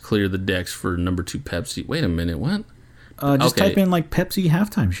must clear the decks for number 2 Pepsi. Wait a minute, what? Just Okay. type in like Pepsi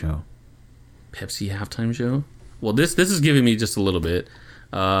halftime show. Pepsi halftime show? Well, this is giving me just a little bit.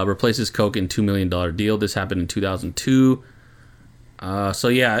 Replaces Coke in $2 million deal. This happened in 2002. So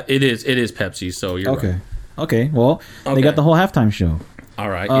yeah, it is Pepsi. So you're right. Okay. Well, Okay. they got the whole halftime show. All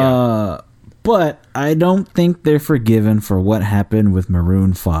right. Yeah. But I don't think they're forgiven for what happened with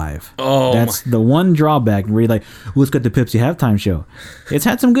Maroon 5. Oh, That's the one drawback where you're like, let's get the Pepsi halftime show. It's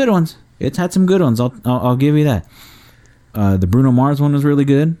had some good ones. I'll give you that. The Bruno Mars one was really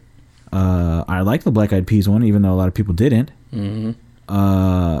good. I like the Black Eyed Peas one, even though a lot of people didn't. Mm-hmm.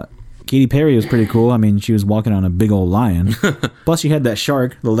 Katy Perry was pretty cool. I mean, she was walking on a big old lion. Plus, she had that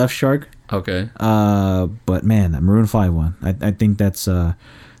shark, the left shark. Okay. But man, that Maroon 5 one, I think that's a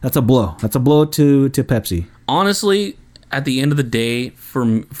blow. That's a blow to Pepsi. Honestly, at the end of the day, for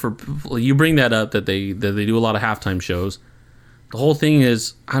you bring that up that they do a lot of halftime shows. The whole thing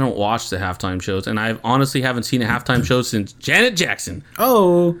is I don't watch the halftime shows, and I honestly haven't seen a halftime show since Janet Jackson.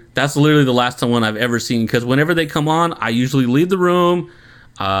 Oh, That's literally the last one I've ever seen, because whenever they come on, I usually leave the room.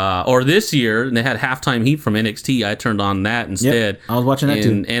 Or this year, and they had halftime heat from NXT. I turned on that instead. I was watching that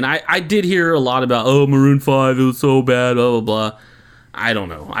too. And I did hear a lot about, Maroon 5, it was so bad, blah, blah, blah. I don't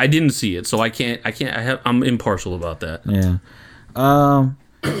know. I didn't see it, so I'm impartial about that. yeah.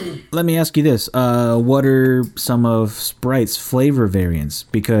 Let me ask you this: what are some of Sprite's flavor variants?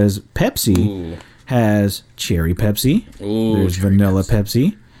 Because Pepsi has cherry Pepsi. Ooh, There's cherry vanilla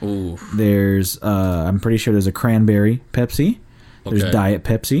Pepsi. Ooh. There's I'm pretty sure there's a cranberry Pepsi. There's Okay. Diet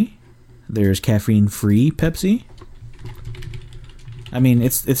Pepsi. There's caffeine-free Pepsi. I mean,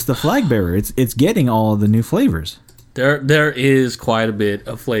 it's the flag bearer. It's getting all the new flavors. There is quite a bit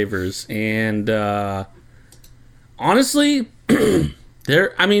of flavors, and honestly,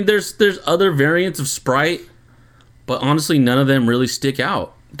 there's other variants of Sprite, but honestly, none of them really stick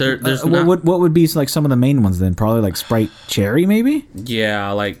out. There's not, what would be like some of the main ones then? Probably like Sprite Cherry, maybe.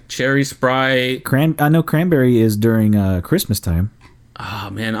 yeah, like cherry Sprite. I know cranberry is during Christmas time. Oh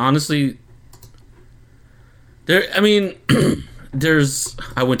man, honestly, there's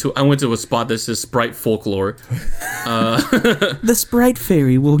I went to a spot that says Sprite Folklore. The Sprite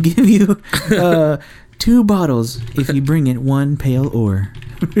Fairy will give you 2 bottles if you bring it 1 pail ore.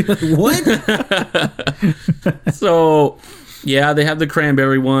 What? So, yeah, they have the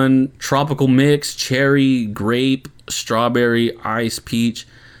cranberry one, tropical mix, cherry, grape, strawberry, ice, peach.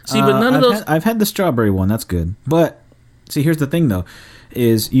 See, but none of those. I've had the strawberry one. That's good. But see, here's the thing though,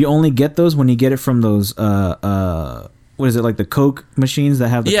 is you only get those when you get it from those what is it, like the Coke machines that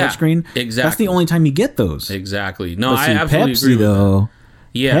have the touchscreen? Exactly. That's the only time you get those. Exactly. No, But I see, absolutely Pepsi agree with though. that.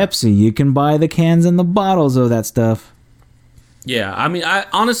 Yeah. Pepsi, you can buy the cans and the bottles of that stuff. Yeah, I mean, I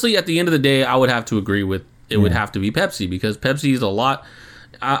honestly, at the end of the day, I would have to agree with it. Would have to be Pepsi, because Pepsi is a lot.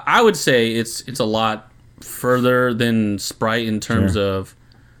 I would say it's a lot further than Sprite in terms of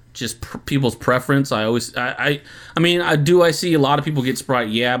just people's preference. I see a lot of people get Sprite,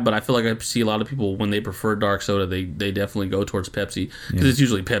 yeah, but I feel like I see a lot of people when they prefer dark soda, they definitely go towards Pepsi, because it's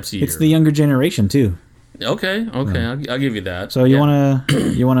usually Pepsi. It's the younger generation too. Okay, I'll give you that. So you wanna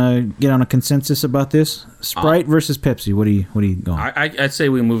get on a consensus about this? Sprite versus Pepsi. What do you going? I'd say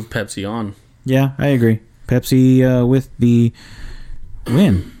we move Pepsi on. Yeah, I agree. Pepsi with the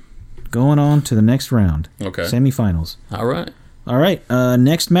win, going on to the next round. Okay. Semifinals. All right.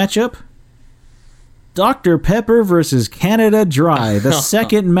 Next matchup: Dr. Pepper versus Canada Dry. The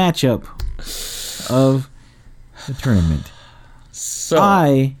second matchup of the tournament. So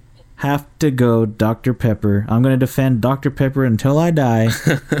I have to go Dr. Pepper. I'm going to defend Dr. Pepper until I die.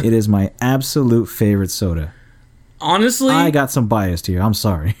 It is my absolute favorite soda. honestly, I got some bias here. I'm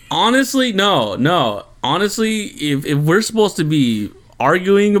sorry. Honestly, no. Honestly, if we're supposed to be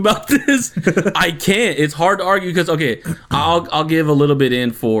arguing about this, I can't. It's hard to argue because, okay, I'll give a little bit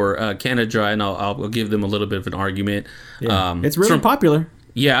in for Canada Dry, and I'll give them a little bit of an argument. Yeah. It's really popular.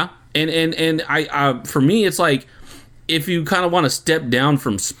 Yeah, and I for me, it's like, if you kind of want to step down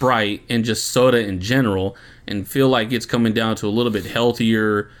from Sprite and just soda in general and feel like it's coming down to a little bit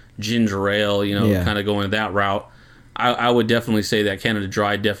healthier ginger ale, kind of going that route, I would definitely say that Canada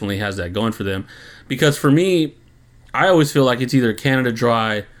Dry definitely has that going for them. Because for me, I always feel like it's either Canada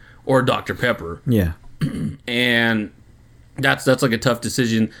Dry or Dr. Pepper. Yeah. And that's like a tough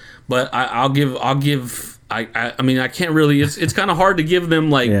decision. But I mean, I can't really, it's kind of hard to give them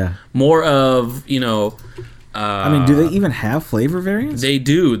like more of, I mean, do they even have flavor variants? They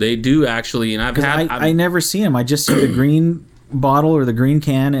do actually, and I never see them. I just see the green bottle or the green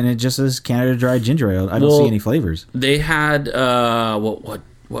can, and it just says Canada Dry Ginger Ale. I don't see any flavors. They had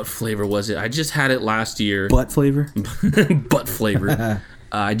what flavor was it? I just had it last year. Butt flavor. Butt flavor.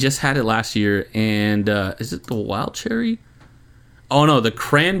 I just had it last year, and is it the wild cherry? Oh no, the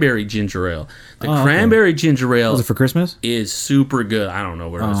cranberry ginger ale. The cranberry ginger ale. Was it for Christmas? Is super good. I don't know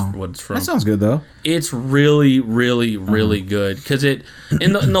what it's from. That sounds good though. It's really, really, really good because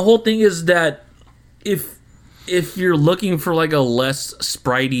and the whole thing is that if you're looking for like a less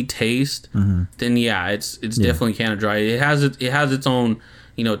spritey taste, then yeah, it's definitely Canada Dry. It has its own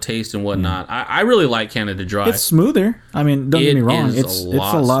taste and whatnot. I really like Canada Dry. It's smoother. I mean, don't get me wrong. It's a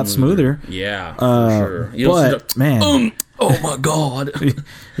lot smoother. Yeah, for sure. But man, oh my god.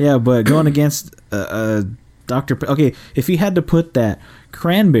 Yeah, but going against Dr. Okay, if you had to put that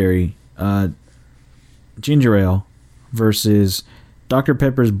cranberry ginger ale versus Dr.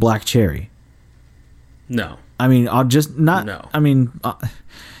 Pepper's black cherry. No. I mean, I'll just not. No. I mean,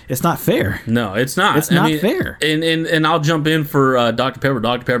 it's not fair. No, it's not. It's not fair. And I'll jump in for Dr. Pepper.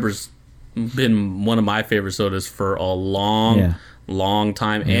 Dr. Pepper's been one of my favorite sodas for a long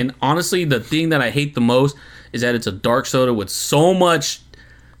time. Yeah. And honestly, the thing that I hate the most is that it's a dark soda with so much,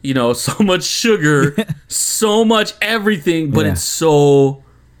 so much sugar, so much everything, but it's so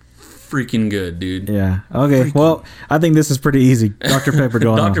freaking good, dude. Yeah. Okay. Well, I think this is pretty easy. Dr. Pepper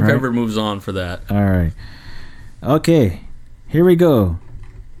going on. Dr. Pepper moves on for that. All right. Okay. Here we go.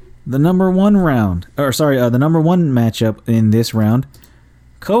 The number one matchup in this round.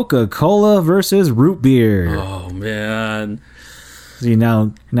 Coca-Cola versus root beer. Oh man. See,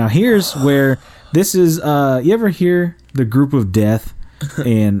 now here's where this is you ever hear the group of death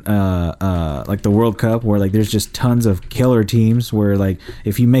in like the World Cup where like there's just tons of killer teams where like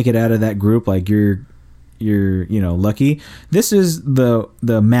if you make it out of that group like you're lucky. This is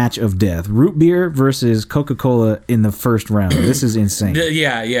the match of death. Root beer versus Coca-Cola in the first round. This is insane.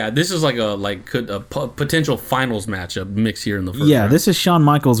 Yeah. This is like a potential finals matchup mix here in the first round. Yeah, this is Shawn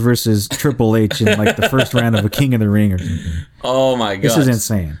Michaels versus Triple H in like the first round of a King of the Ring or something. Oh my god. This is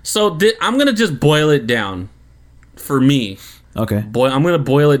insane. So I'm going to just boil it down for me. Okay. I'm going to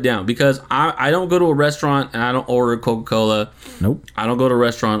boil it down because I don't go to a restaurant and I don't order Coca-Cola. Nope. I don't go to a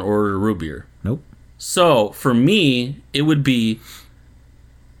restaurant and order root beer. Nope. So, for me, it would be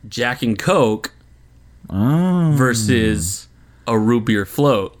Jack and Coke versus a root beer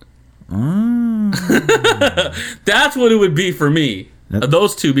float. That's what it would be for me.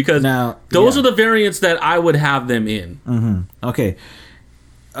 Those two, because those are the variants that I would have them in. Mm-hmm. Okay.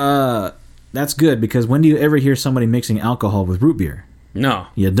 That's good, because when do you ever hear somebody mixing alcohol with root beer? No.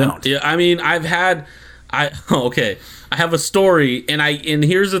 You don't. Yeah, I mean, I have a story, and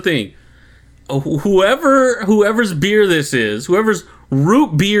here's the thing. Whoever's beer this is, whoever's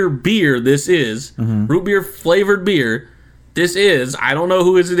root beer this is, root beer flavored beer this is, I don't know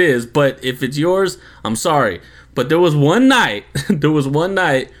who it is, but if it's yours, I'm sorry. But there was one night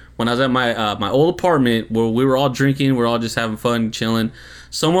when I was at my old apartment where we were all drinking, we were all just having fun, chilling.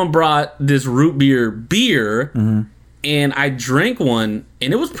 Someone brought this root beer, and I drank one,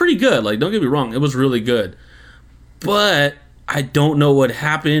 and it was pretty good. Like, don't get me wrong, it was really good. But I don't know what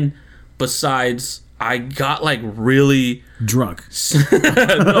happened. Besides, I got like really drunk.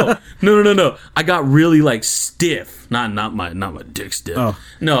 No. I got really like stiff. Not my dick stiff. Oh.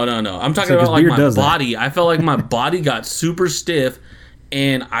 No. I'm talking about like my body. I felt like my body got super stiff,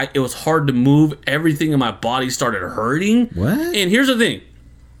 and it was hard to move. Everything in my body started hurting. What? And here's the thing.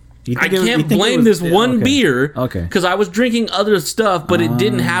 I can't blame this one beer because I was drinking other stuff, but it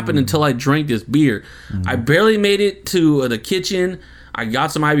didn't happen until I drank this beer. I barely made it to the kitchen. I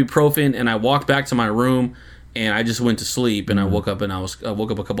got some ibuprofen and I walked back to my room and I just went to sleep, and I woke up and I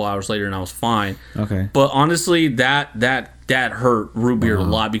woke up a couple hours later and I was fine. Okay. But honestly, that hurt root beer a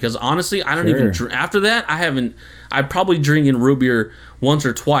lot, because honestly, I don't even drink. After that, I probably drink in root beer once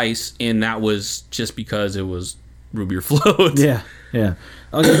or twice, and that was just because it was root beer float. Yeah.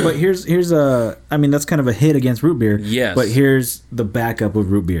 Okay, but here's I mean, that's kind of a hit against root beer. Yes. But here's the backup with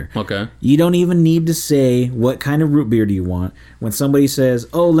root beer. Okay. You don't even need to say what kind of root beer do you want. When somebody says,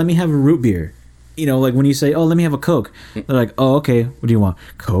 "Oh, let me have a root beer," like when you say, "Oh, let me have a Coke," they're like, "Oh, okay. What do you want?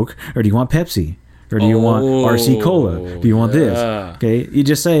 Coke, or do you want Pepsi, or do you want RC Cola? Do you want this?" Okay, you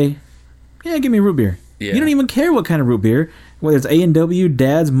just say, "Yeah, give me root beer." Yeah. You don't even care what kind of root beer, whether it's A&W,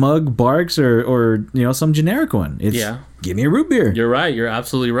 Dad's, Mug, Barks, or some generic one. It's give me a root beer. You're right. You're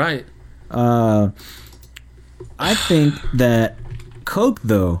absolutely right. I think that Coke,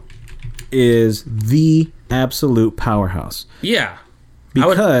 though, is the absolute powerhouse. Yeah.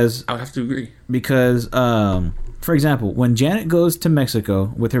 because I would have to agree. because for example, when Janet goes to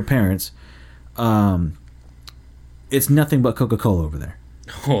Mexico with her parents, it's nothing but Coca-Cola over there.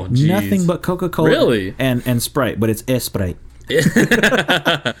 Oh, geez. Nothing but Coca-Cola. Really? And Sprite, but it's Sprite.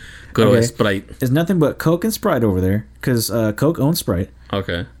 Good old Sprite. It's nothing but Coke and Sprite over there because Coke owns Sprite.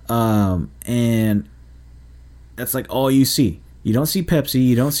 Okay. And that's like all you see. You don't see Pepsi.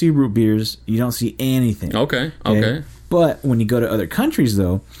 You don't see root beers. You don't see anything. Okay. But when you go to other countries,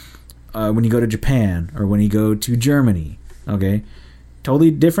 though, when you go to Japan or when you go to Germany, okay, totally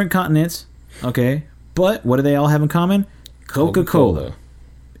different continents, okay. But what do they all have in common? Coca-Cola.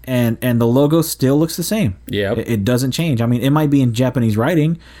 And the logo still looks the same. Yeah. It doesn't change. I mean, it might be in Japanese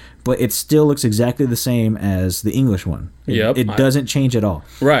writing, but it still looks exactly the same as the English one. It doesn't change at all.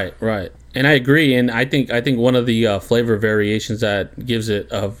 Right. And I agree. And I think one of the flavor variations that gives it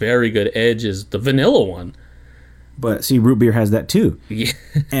a very good edge is the vanilla one. But see, root beer has that too. Yeah.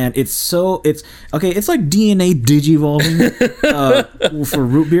 And it's okay. It's like DNA digivolving for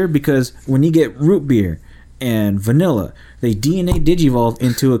root beer, because when you get root beer and vanilla, they DNA digivolve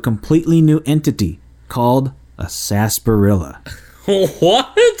into a completely new entity called a sarsaparilla.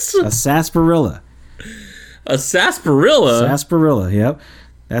 What? A sarsaparilla. A sarsaparilla? Sarsaparilla, yep.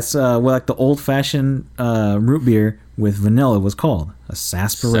 That's what like the old-fashioned root beer with vanilla was called. A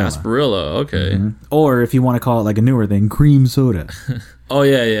sarsaparilla. Sarsaparilla, okay. Mm-hmm. Or if you want to call it like a newer thing, cream soda. Oh,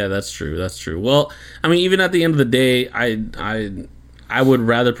 yeah, that's true. Well, I mean, even at the end of the day, I would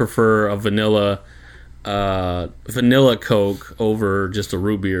rather prefer a vanilla Coke over just a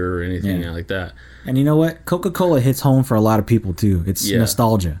root beer or anything like that. And you know what? Coca-Cola hits home for a lot of people too. It's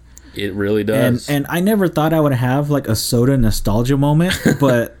nostalgia. It really does. And I never thought I would have like a soda nostalgia moment,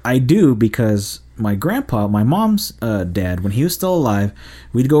 but I do, because my grandpa, my mom's dad, when he was still alive,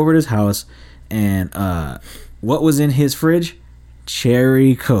 we'd go over to his house, and what was in his fridge?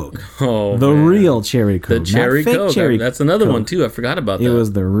 Cherry Coke. Oh, the real Cherry Coke. The Cherry Coke. That's another Coke. one too. I forgot about that. It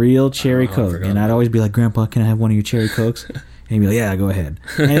was the real Cherry Coke. And I'd always be like, Grandpa, can I have one of your Cherry Cokes? And he'd be like, yeah, go ahead.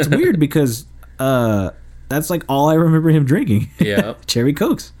 And it's weird because that's like all I remember him drinking. Yeah. Cherry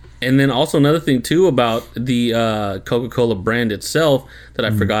Cokes. And then also another thing too about the Coca-Cola brand itself that I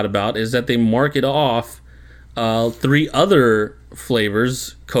forgot about is that they market off 3 other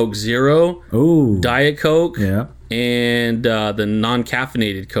flavors: Coke Zero, Diet Coke, and the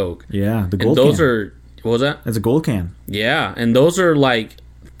non-caffeinated Coke. Yeah, the gold and those can. are, what was that? It's a gold can. Yeah, and those are like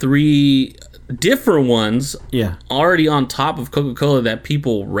 3 different ones already on top of Coca-Cola that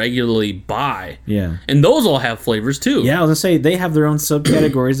people regularly buy. Yeah. And those all have flavors too. Yeah, I was going to say, they have their own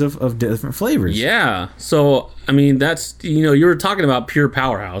subcategories of different flavors. Yeah. So, I mean, that's, you were talking about pure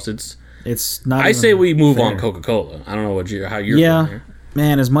powerhouse. It's not. I say we move on Coca-Cola. I don't know how you're feeling here.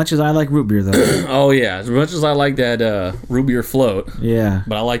 Man, as much as I like root beer, though. Oh, yeah. As much as I like that root beer float. Yeah.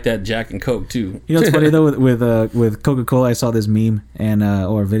 But I like that Jack and Coke, too. You know what's funny, though? With Coca-Cola, I saw this meme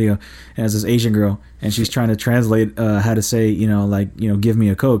or a video, and it's this Asian girl, and she's trying to translate how to say, give me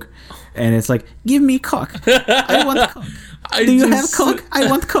a Coke. And it's like, give me Coke. I want Coke. Do you have Coke? I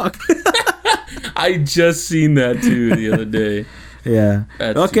want Coke. I just seen that, too, the other day. Yeah.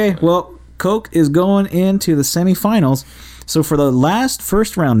 Okay, well, Coke is going into the semifinals. So for the last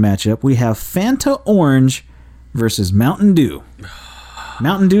first round matchup, we have Fanta Orange versus Mountain Dew.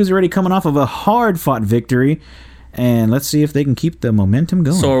 Mountain Dew's already coming off of a hard-fought victory, and let's see if they can keep the momentum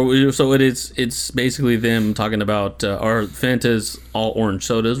going. So it's basically them talking about our Fanta's all orange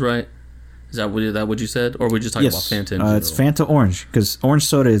sodas, right? Is that what you said, or are we just talking about Fanta? In general? It's Fanta Orange, because orange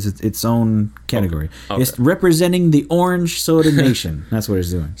soda is its own category. Okay. It's representing the orange soda nation. That's what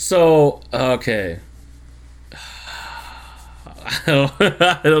it's doing. So okay.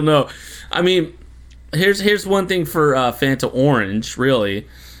 I don't know. I mean, here's one thing for Fanta Orange, really,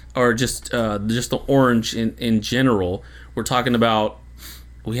 or just the orange in general. We're talking about,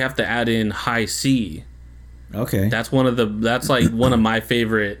 we have to add in high C. Okay. That's like one of my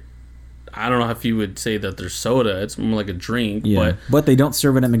favorite. I don't know if you would say that there's soda. It's more like a drink. Yeah. But they don't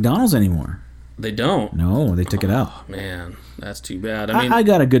serve it at McDonald's anymore. They don't. No, they took it out. Oh, man, that's too bad. I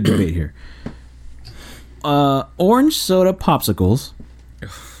got a good debate here. Orange soda popsicles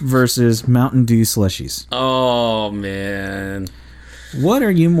versus Mountain Dew slushies. Oh, man. What are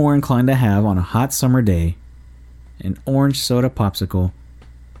you more inclined to have on a hot summer day? An orange soda popsicle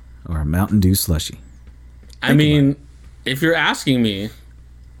or a Mountain Dew slushie? I mean, if you're asking me,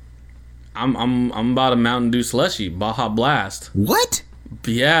 I'm about a Mountain Dew slushie, Baja Blast. What?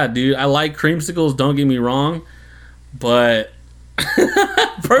 Yeah, dude. I like creamsicles, don't get me wrong, but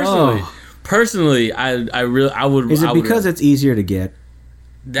personally, I would. Is it because it's easier to get?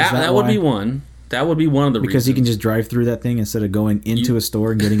 That would be one. That would be one of the because reasons. you can just drive through that thing instead of going into a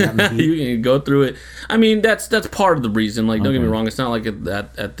store and getting out in the heat. You can go through it. I mean, that's part of the reason. Like, don't get me wrong. It's not like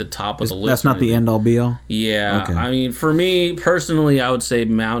at the top of the list. That's not the end all be all. Yeah. Okay. I mean, for me personally, I would say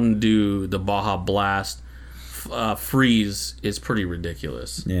Mountain Dew, the Baja Blast, Freeze is pretty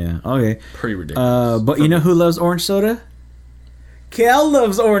ridiculous. Yeah. Okay. Pretty ridiculous. But you know who loves orange soda? Cal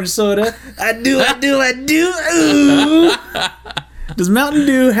loves orange soda. I do. Ooh. Does Mountain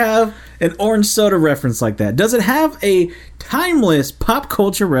Dew have an orange soda reference like that? Does it have a timeless pop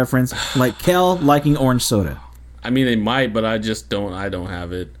culture reference like Cal liking orange soda? I mean, they might, but I just don't. I don't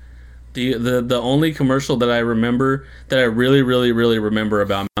have it. The only commercial that I remember that I really remember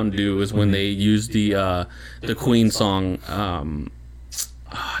about Mountain Dew is when they used the Queen song.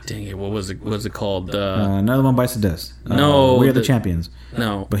 Dang it! What was it called? Another One Bites the Dust. No, We Are the Champions.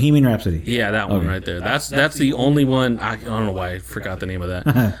 No, Bohemian Rhapsody. Yeah, that one right there. That's the only one. I don't know why I forgot the name of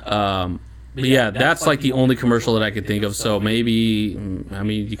that. But yeah, that's like the only commercial that I could think of. So maybe, I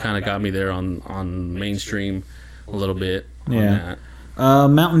mean, you kind of got me there on mainstream a little bit. Yeah.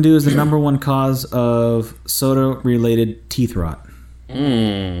 Mountain Dew is the number one cause of soda-related teeth rot.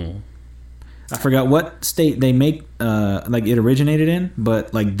 I forgot what state they make, like it originated in,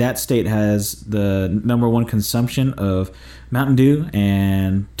 but like that state has the number one consumption of Mountain Dew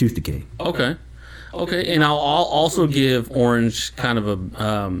and tooth decay. Okay, and I'll also give orange kind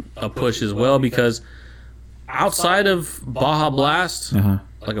of a push as well, because outside of Baja Blast,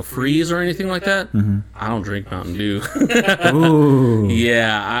 like a Freeze or anything like that, I don't drink Mountain Dew. Ooh.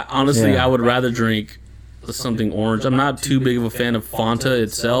 Yeah, honestly, I would rather drink something orange. I'm not too big of a fan of Fanta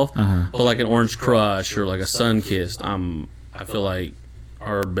itself, but like an Orange Crush or like a Sunkist, I feel like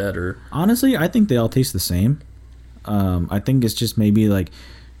are better. Honestly, I think they all taste the same. I think it's just maybe like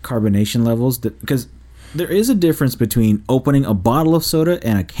carbonation levels, because there is a difference between opening a bottle of soda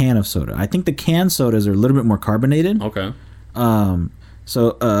and a can of soda. I think the canned sodas are a little bit more carbonated. Okay.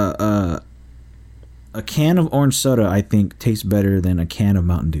 So a can of orange soda, I think, tastes better than a can of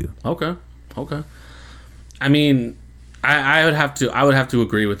Mountain Dew. Okay. I mean, I would have to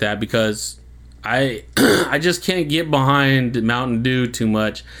agree with that, because I just can't get behind Mountain Dew too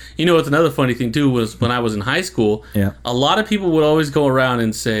much. You know, what's another funny thing too was when I was in high school, a lot of people would always go around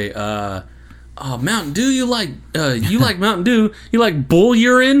and say, "Oh, Mountain Dew, you like Mountain Dew? You like bull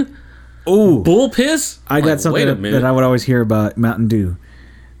urine? Oh, bull piss?" I got something that I would always hear about Mountain Dew.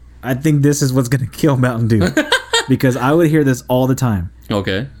 I think this is what's going to kill Mountain Dew, because I would hear this all the time.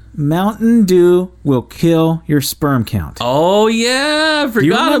 Okay. Mountain Dew will kill your sperm count. Oh yeah, I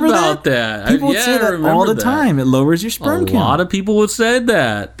forgot about that. People would say that all the time. It lowers your sperm count. A lot of people would say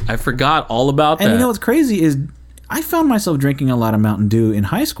that. I forgot all about that. And you know what's crazy is I found myself drinking a lot of Mountain Dew in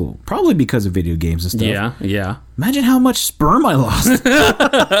high school, probably because of video games and stuff. Yeah. Imagine how much sperm I lost.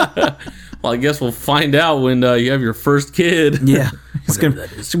 Well, I guess we'll find out when you have your first kid. Yeah. It's gonna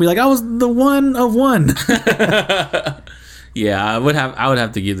be like, I was the one of one. Yeah, I would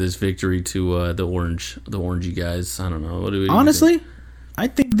have to give this victory to the orangey guys. I don't know. What do we honestly? I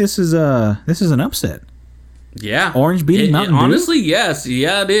think this is an upset. Yeah, Orange beating Mountain Dew. Honestly, yes,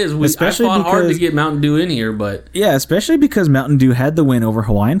 yeah, it is. Especially I fought hard to get Mountain Dew in here, but yeah, especially because Mountain Dew had the win over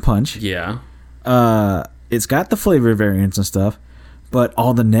Hawaiian Punch. Yeah, it's got the flavor variants and stuff, but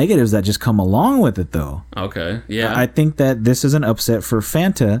all the negatives that just come along with it, though. Okay, yeah, I think that this is an upset for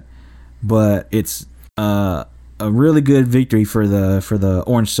Fanta, but it's a really good victory for the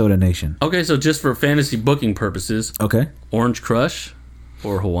Orange Soda Nation. Okay, so just for fantasy booking purposes, okay, Orange Crush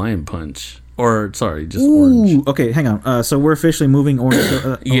or Hawaiian Punch, or sorry, just orange. Okay, hang on. So we're officially moving orange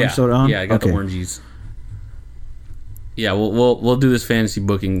soda on. Yeah, I got the orangies. Yeah, we'll do this fantasy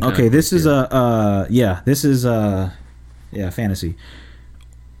booking. Okay, this is fantasy.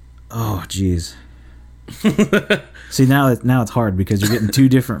 Oh, jeez. See, now it's hard because you're getting two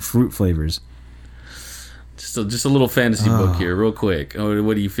different fruit flavors. Just a little fantasy book here, real quick.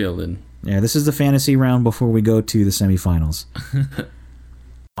 What do you feel then? Yeah, this is the fantasy round before we go to the semifinals.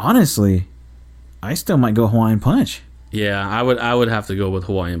 Honestly, I still might go Hawaiian Punch. Yeah, I would have to go with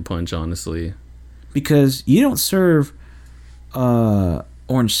Hawaiian Punch, honestly. Because you don't serve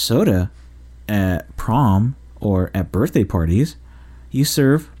orange soda at prom or at birthday parties. You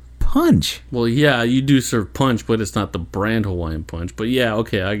serve Punch. Well, yeah, you do serve Punch, but it's not the brand Hawaiian Punch. But yeah,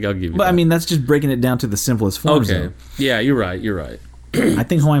 okay, I'll give you that. But I mean, that's just breaking it down to the simplest form. Okay. Though. Yeah, you're right. I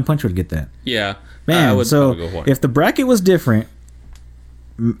think Hawaiian Punch would get that. Yeah. Man, so if the bracket was different,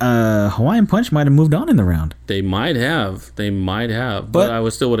 Hawaiian Punch might have moved on in the round. They might have. But I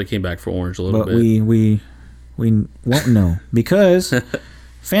still would have came back for Orange a little bit. But we won't know because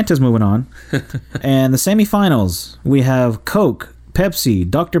Fanta's moving on. And the semifinals, we have Coke, Pepsi,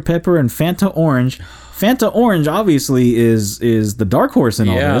 Dr. Pepper, and Fanta Orange. Fanta Orange obviously is the dark horse in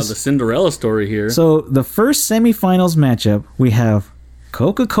all this. Yeah, the Cinderella story here. So the first semifinals matchup, we have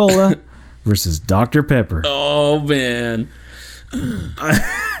Coca-Cola versus Dr. Pepper. Oh, man.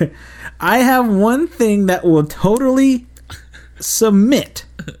 I have one thing that will totally submit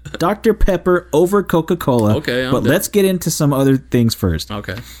Dr. Pepper over Coca-Cola. Okay, but let's get into some other things first.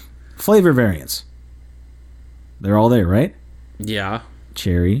 Okay. Flavor variants. They're all there, right? Yeah.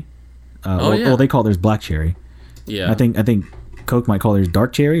 Cherry. Yeah. Well, they call theirs black cherry. Yeah. I think Coke might call theirs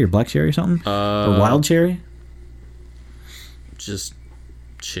dark cherry or black cherry or something. Or wild cherry. Just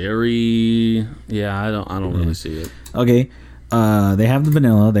cherry. Yeah, I don't really see it. Okay. They have the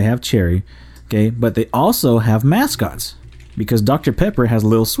vanilla. They have cherry. Okay, but they also have mascots because Dr. Pepper has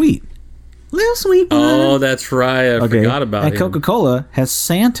Lil Sweet. Lil Sweet. Oh, that's right. I forgot about and him. Coca-Cola has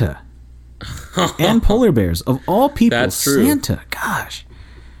Santa and polar bears. Of all people, That's true. Santa. Gosh.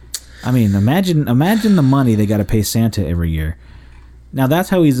 I mean, imagine the money they got to pay Santa every year. Now that's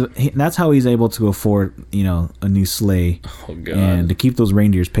how he's able to afford, a new sleigh and to keep those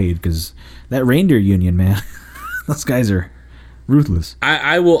reindeers paid, because that reindeer union, man, those guys are ruthless.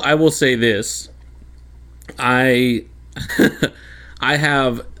 I will say this. I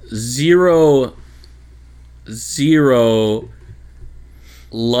have zero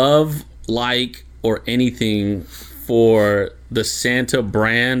love, like, or anything for the Santa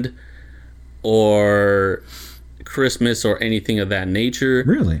brand or Christmas or anything of that nature.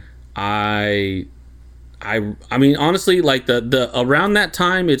 Really? I mean, honestly, like the around that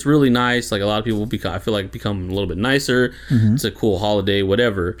time, it's really nice. Like, a lot of people become a little bit nicer. Mm-hmm. It's a cool holiday,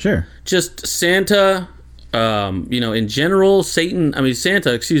 whatever. Sure. Just Santa, in general, Satan.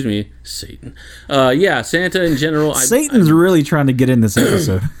 Santa in general. Satan's really trying to get in this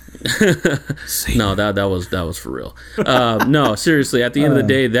episode. No, that was for real. No, seriously. At the end of the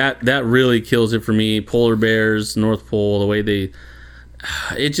day, that really kills it for me. Polar bears, North Pole, the way they.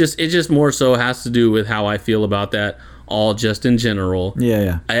 It just more so has to do with how I feel about that, all just in general.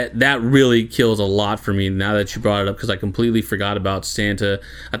 Yeah. That really kills a lot for me now that you brought it up, because I completely forgot about Santa.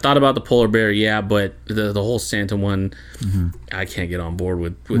 I thought about the polar bear, yeah, but the whole Santa one, I can't get on board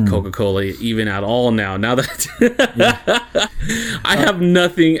with Coca-Cola even at all now. Now that I have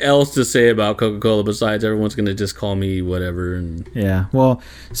nothing else to say about Coca-Cola besides everyone's going to just call me whatever. And Yeah. Well,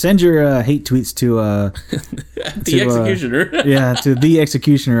 send your hate tweets to the Executioner. To the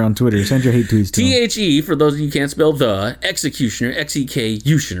Executioner on Twitter. Send your hate tweets to him. THE, for those of you who can't spell the Executioner,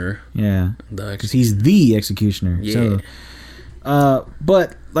 XEK-Utioner. Yeah, because he's the Executioner. Yeah. So,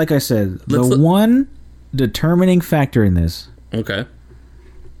 but like I said, the one determining factor in this, Okay.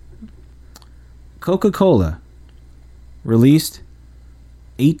 Coca-Cola released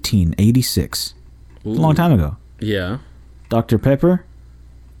 1886. Ooh. A long time ago. Yeah. Dr. Pepper,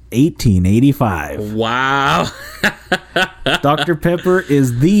 1885. Wow. Dr. Pepper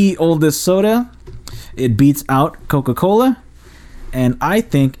is the oldest soda. It beats out Coca-Cola, and I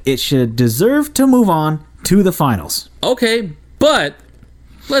think it should deserve to move on to the finals. Okay, but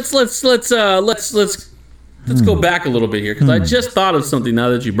let's go back a little bit here, because I just thought of something now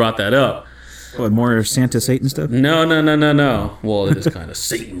that you brought that up. What, more Santa Satan stuff? No. Well, it is kind of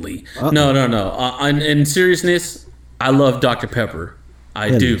Satanly. No. In seriousness, I love Dr. Pepper.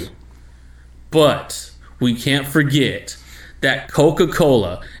 I do. Yes. But we can't forget that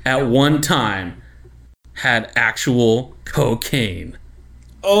Coca-Cola at one time had actual cocaine.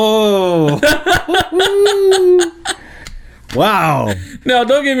 Oh. Wow. Now,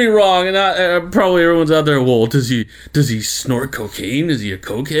 don't get me wrong, and probably everyone's out there, well, does he snort cocaine? Is he a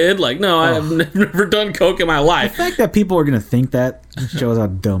cokehead? Like, no, I've never done coke in my life. The fact that people are going to think that shows how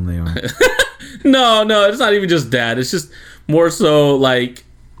dumb they are. No, it's not even just that. It's just more so like,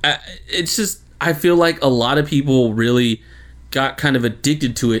 it's just, I feel like a lot of people really got kind of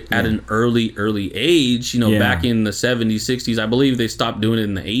addicted to it at an early age, back in the 70s, 60s. I believe they stopped doing it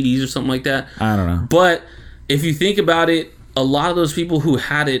in the 80s or something like that. I don't know. But if you think about it, a lot of those people who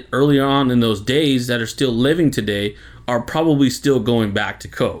had it earlier on in those days that are still living today are probably still going back to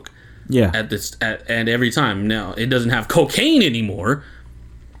coke. Yeah. And every time. Now, it doesn't have cocaine anymore,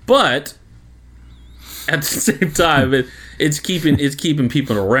 but at the same time, it's keeping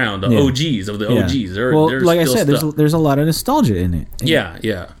people around. The OGs of the OGs. They're like I still said, there's a lot of nostalgia in it. Yeah.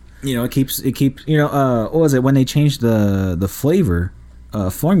 It keeps. What was it when they changed the flavor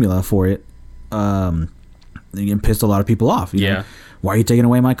formula for it? It pissed a lot of people off. You know? Why are you taking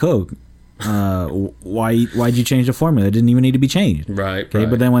away my Coke? Why'd you change the formula? It didn't even need to be changed. Right. Okay,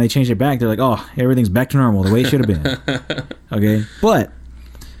 but then when they changed it back, they're like, oh, everything's back to normal, the way it should have been. Okay, but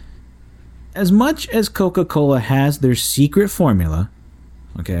as much as Coca-Cola has their secret formula,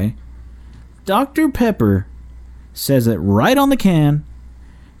 okay, Dr. Pepper says it right on the can,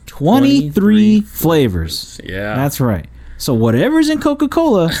 23 flavors. Yeah. That's right. So whatever's in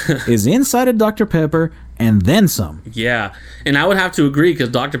Coca-Cola is inside of Dr. Pepper and then some. Yeah. And I would have to agree because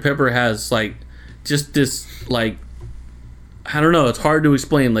Dr. Pepper has like just this like I don't know, it's hard to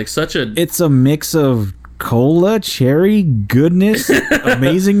explain, like such a It's a mix of cola, cherry, goodness,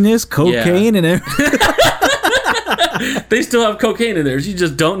 amazingness, cocaine, and everything. They still have cocaine in theirs. You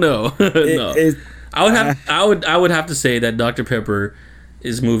just don't know. No. I would have to say that Dr. Pepper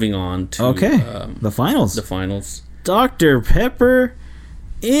is moving on to the finals. The finals. Dr. Pepper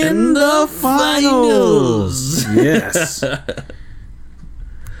in the finals. Yes. That's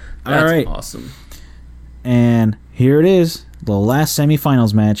All right. awesome. And here it is, the last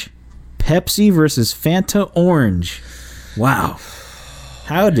semifinals match. Pepsi versus Fanta Orange. Wow.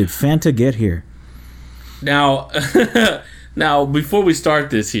 How did Fanta get here? Now, before we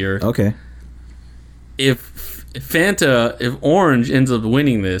start this here, Okay. if Orange ends up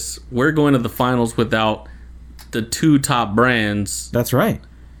winning this, we're going to the finals without the two top brands, That's right.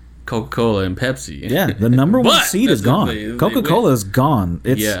 Coca-Cola and Pepsi. Yeah, the number one But seed is gone. they Coca-Cola is gone.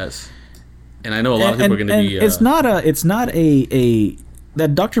 It's, Yes. And I know a lot of people are going to be... it's not a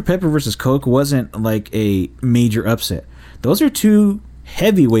that Dr. Pepper versus Coke wasn't like a major upset. Those are two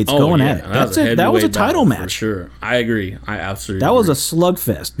heavyweights going at it. That was a title match. For sure. I agree. I absolutely That was agree. a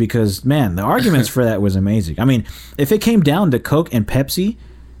slugfest because, man, the arguments for that was amazing. I mean, if it came down to Coke and Pepsi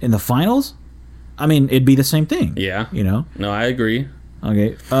in the finals, I mean, it'd be the same thing. Yeah. You know? No, I agree.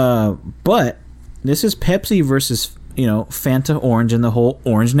 Okay. But this is Pepsi versus, Fanta Orange and the whole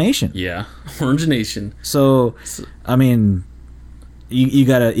Orange Nation. Yeah. Orange Nation. So, I mean, you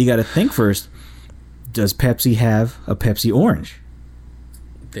gotta think first. Does Pepsi have a Pepsi Orange?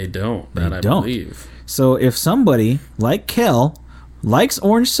 They don't. They That I don't. believe. So if somebody like Kel likes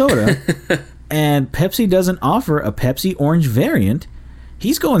orange soda and Pepsi doesn't offer a Pepsi Orange variant,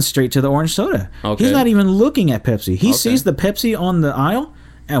 he's going straight to the orange soda. Okay. He's not even looking at Pepsi. He sees the Pepsi on the aisle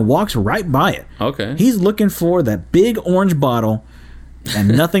and walks right by it. Okay. He's looking for that big orange bottle and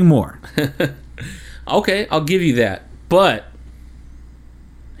nothing more. Okay, I'll give you that. But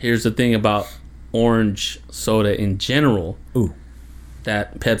here's the thing about orange soda in general Ooh.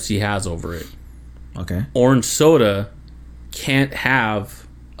 that Pepsi has over it. Okay. Orange soda can't have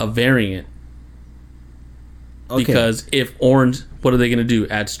a variant Okay. because if orange, what are they going to do?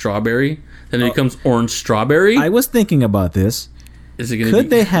 Add strawberry? Then it becomes orange strawberry? I was thinking about this. Is it going to Could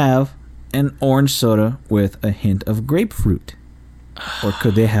they have an orange soda with a hint of grapefruit? Or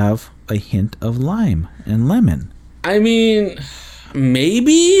could they have a hint of lime and lemon? I mean,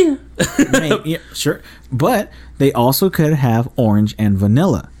 maybe? Yeah, sure. But they also could have orange and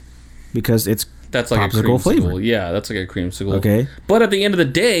vanilla because it's That's like a popsicle creamsicle. flavor. Yeah, that's like a creamsicle. Okay. But at the end of the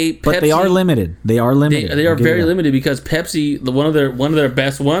day, But Pepsi, they are limited. They are limited. They are I'll give you very that. limited because Pepsi, one of their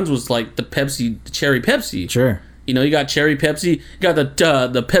best ones was like the Pepsi cherry Pepsi. Sure. You got cherry Pepsi. You got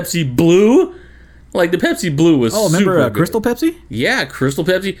the Pepsi Blue. Like the Pepsi Blue was. Oh, remember super good. Crystal Pepsi? Yeah, Crystal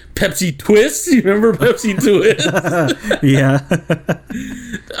Pepsi, Pepsi Twist. You remember Pepsi Twist? Yeah.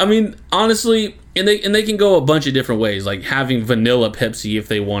 I mean, honestly, and they can go a bunch of different ways. Like having vanilla Pepsi if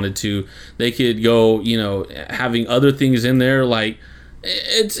they wanted to. They could go, having other things in there. Like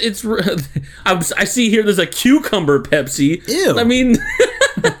it's. I see here. There's a cucumber Pepsi. Ew. I mean.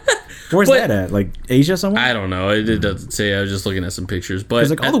 Where's But- that at? Like Asia somewhere? I don't know. It doesn't say. I was just looking at some pictures, but Because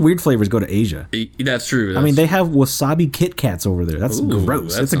like all the weird flavors go to Asia. that's true. I mean, they have wasabi Kit Kats over there. That's Ooh,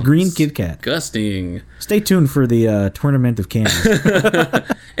 gross. that It's a green sounds Kit Kat. disgusting. Stay tuned for the tournament of candies.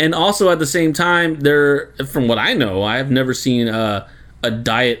 And also at the same time, from what I know, I have never seen a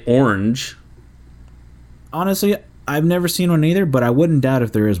diet orange. Honestly, I've never seen one either, but I wouldn't doubt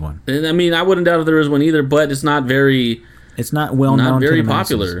if there is one. And I mean, I wouldn't doubt if there is one either, but it's not very It's not well known. not very to the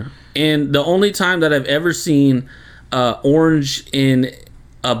masses. popular. And the only time that I've ever seen orange in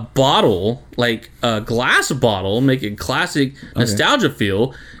a bottle, like a glass bottle, make a classic nostalgia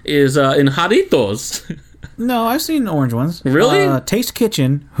feel, is in Jarritos. No, I've seen orange ones. Really? Taste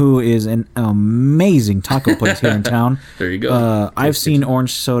Kitchen, who is an amazing taco place here in town. There you go. I've seen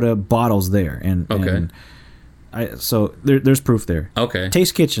orange soda bottles there, and Okay. so there's proof there. Okay.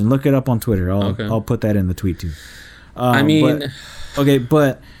 Taste Kitchen, look it up on Twitter. Okay. I'll put that in the tweet too. I mean,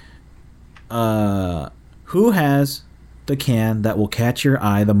 but who has the can that will catch your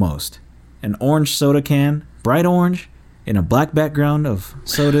eye the most? An orange soda can, bright orange, in a black background of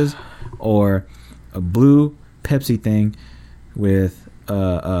sodas, or a blue Pepsi thing with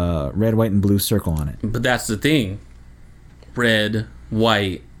a red, white, and blue circle on it? but that's the thing. Red,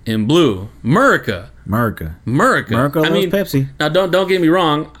 white, in blue. Murica. America I loves mean, Pepsi. now don't get me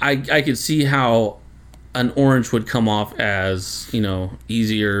wrong. I could see how an orange would come off as,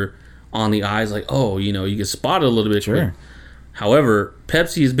 easier on the eyes. Like, oh, you can spot it a little bit. Sure. However,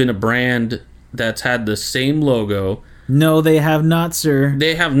 Pepsi has been a brand that's had the same logo. No, they have not, sir.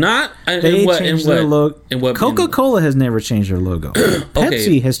 They have not. They changed their logo. In Coca-Cola has never changed their logo.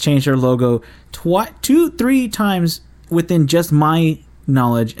 Pepsi has changed their logo 2-3 times within just my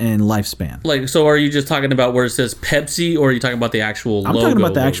knowledge and lifespan. Like, so are you just talking about where it says Pepsi, or are you talking about the actual logo? I'm talking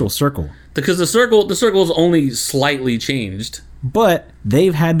about the actual circle. Because the circle's only slightly changed. But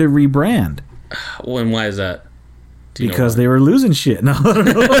they've had to rebrand. And why is that? Because they were losing shit. No,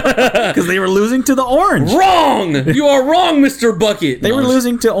 because they were losing to the orange. Wrong! You are wrong, Mr. Bucket. They were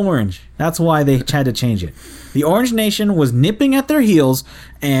losing to orange. That's why they had to change it. The Orange Nation was nipping at their heels,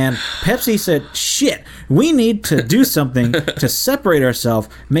 and Pepsi said, shit, we need to do something to separate ourselves,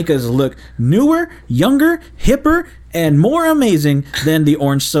 make us look newer, younger, hipper, and more amazing than the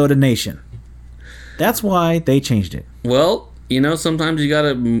Orange Soda Nation. That's why they changed it. Well, sometimes you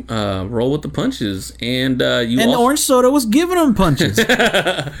gotta roll with the punches, and the Orange Soda was giving them punches.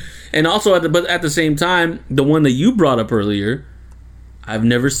 And also, but at the same time, the one that you brought up earlier, I've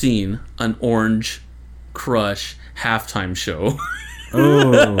never seen an Orange Crush halftime show.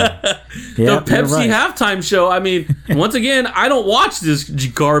 Oh, the Pepsi halftime show. I mean, once again, I don't watch this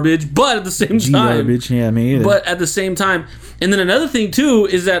garbage, but at the same time, me either. But at the same time, and then another thing too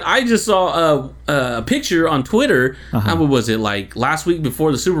is that I just saw a picture on Twitter. What was it, like last week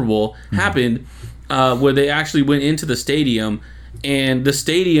before the Super Bowl happened, where they actually went into the stadium, and the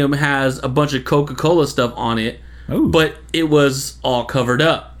stadium has a bunch of Coca-Cola stuff on it, but it was all covered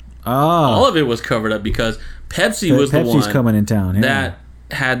up. All of it was covered up because Pepsi was the one coming in town that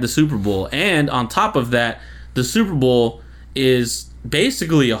had the Super Bowl. And on top of that, the Super Bowl is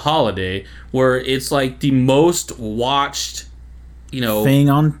basically a holiday where it's like the most watched, thing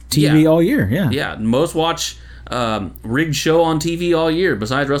on TV all year. Yeah, most watched rigged show on TV all year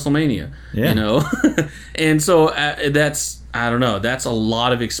besides WrestleMania. And so I don't know. That's a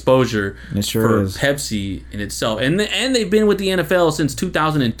lot of exposure for Pepsi in itself. And they've been with the NFL since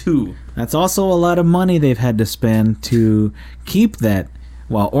 2002. That's also a lot of money they've had to spend to keep that.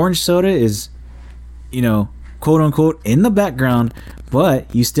 While Orange Soda is, quote unquote, in the background,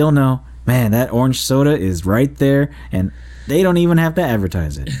 but you still know, man, that Orange Soda is right there, and they don't even have to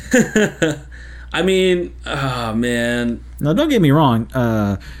advertise it. I mean, oh, man. Now, don't get me wrong.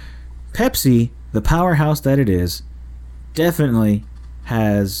 Pepsi, the powerhouse that it is, definitely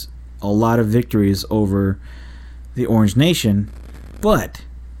has a lot of victories over the Orange Nation, but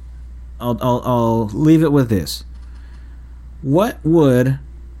I'll leave it with this. What would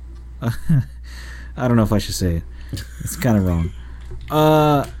I don't know if I should say it. It's kind of wrong.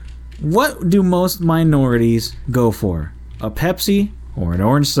 What do most minorities go for? A Pepsi or an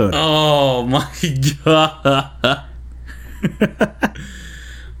orange soda? Oh my god.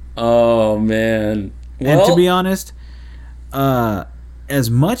 Oh man. And to be honest, as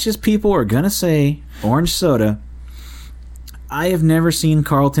much as people are gonna say orange soda, I have never seen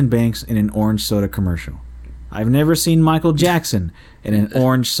Carlton Banks in an orange soda commercial. I've never seen Michael Jackson in an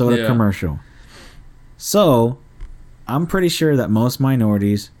orange soda commercial. So, I'm pretty sure that most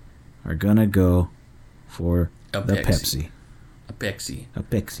minorities are gonna go for the Pepsi. A Pepsi. A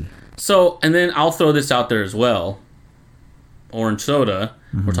Pepsi. So, and then I'll throw this out there as well. Orange soda.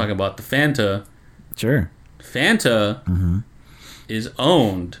 Mm-hmm. We're talking about the Fanta. Sure. Fanta is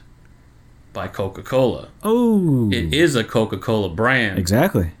owned by Coca-Cola. Oh. It is a Coca-Cola brand.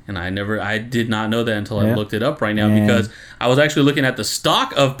 Exactly. And I did not know that until I looked it up right now, because I was actually looking at the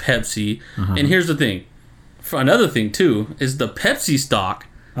stock of Pepsi. And here's the thing. For another thing too, is the Pepsi stock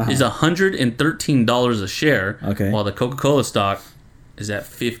is $113 a share, while the Coca-Cola stock is at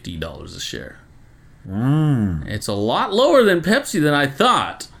 $50 a share. It's a lot lower than Pepsi than I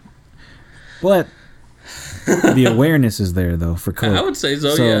thought. But the awareness is there, though, for Coke. I would say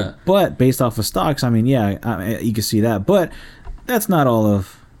so, yeah. But based off of stocks, I mean, you can see that. But that's not all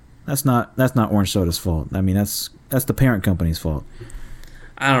of. That's not Orange Soda's fault. I mean, that's the parent company's fault.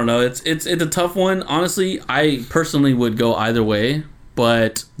 I don't know. It's a tough one. Honestly, I personally would go either way,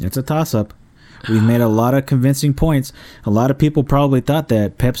 but it's a toss-up. We've made a lot of convincing points. A lot of people probably thought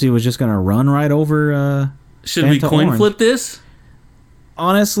that Pepsi was just going to run right over. Should Fanta we coin Orange. Flip this?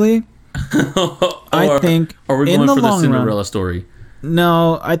 Honestly, I think or we're going for the Cinderella story.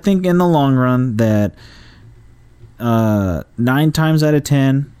 No, I think in the long run that 9 times out of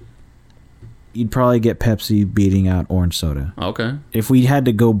 10, you'd probably get Pepsi beating out Orange Soda. Okay. If we had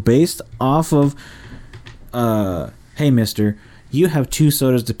to go based off of, hey, mister, You have 2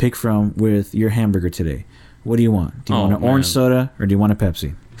 sodas to pick from with your hamburger today. What do you want? Do you want an orange soda or do you want a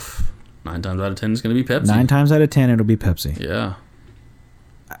Pepsi? 9 times out of 10 it's going to be Pepsi. 9 times out of 10 it'll be Pepsi. Yeah.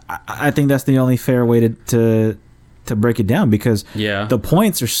 I think that's the only fair way to break it down because the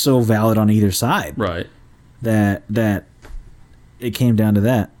points are so valid on either side. Right. That it came down to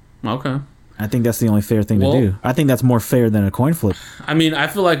that. Okay. I think that's the only fair thing to do. I think that's more fair than a coin flip. I mean, I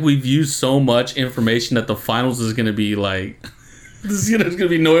feel like we've used so much information that the finals is going to be like there's going to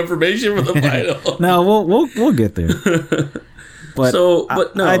be no information for the final. No, we'll get there. But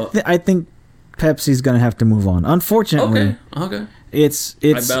I think Pepsi's going to have to move on. Unfortunately. Okay. It's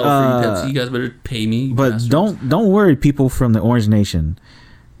I battle for you, Pepsi. You guys better pay me. But bastards. don't worry, people from the Orange Nation.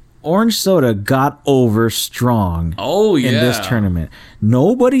 Orange soda got over strong. In this tournament.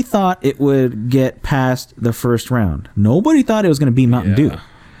 Nobody thought it would get past the first round. Nobody thought it was going to be Mountain Dew.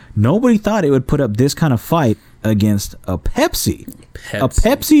 Nobody thought it would put up this kind of fight against a Pepsi. A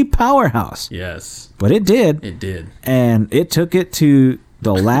Pepsi powerhouse. Yes. But it did. It did. And it took it to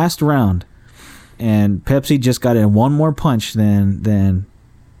the last round. And Pepsi just got in one more punch than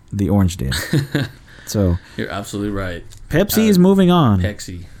the Orange did. So you're absolutely right. Pepsi is moving on.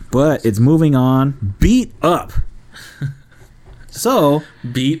 Pepsi. But it's moving on beat up. So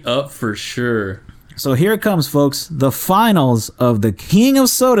beat up for sure. So here it comes, folks. The finals of the King of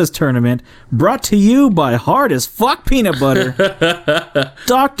Sodas tournament, brought to you by Hard as Fuck Peanut Butter.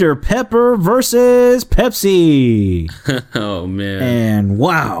 Dr. Pepper versus Pepsi. Oh man. And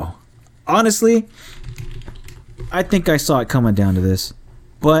wow. Honestly, I think I saw it coming down to this.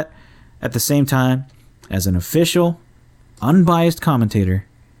 But at the same time, as an official, unbiased commentator,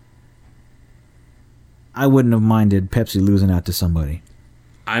 I wouldn't have minded Pepsi losing out to somebody.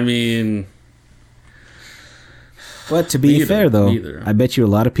 I mean... But to be fair, though, I bet you a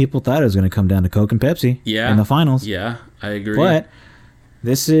lot of people thought it was going to come down to Coke and Pepsi in the finals. Yeah, I agree. But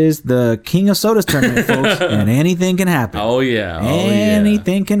this is the King of Sodas tournament, folks, and anything can happen. Oh, yeah.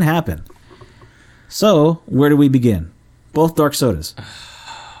 Anything can happen. So, where do we begin? Both dark sodas.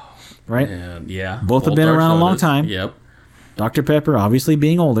 Right? Yeah. Both have been around a long time. Yep. Dr. Pepper, obviously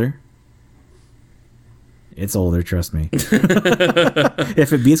being older. It's older, trust me.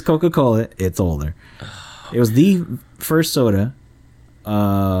 If it beats Coca-Cola, it's older. It was the first soda,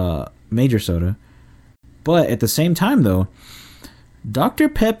 major soda. But at the same time, though, Dr.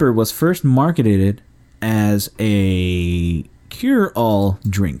 Pepper was first marketed as a cure-all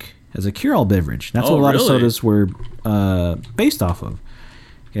drink, as a cure-all beverage. That's what a lot of sodas were based off of.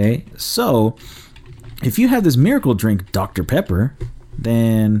 Okay, so if you have this miracle drink, Dr. Pepper,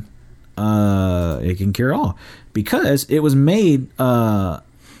 then it can cure all. Because it was made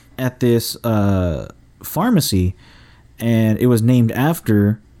at this pharmacy, and it was named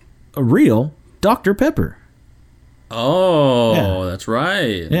after a real Dr. Pepper. Oh, that's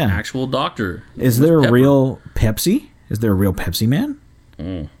right. Yeah. Actual doctor. Is there a real Pepsi? Is there a real Pepsi man?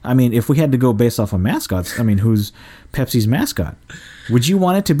 I mean, if we had to go based off of mascots, I mean, who's Pepsi's mascot? Would you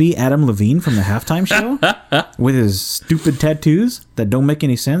want it to be Adam Levine from the halftime show with his stupid tattoos that don't make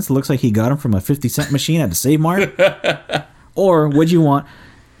any sense? Looks like he got them from a 50-cent machine at the Save Mart. Or would you want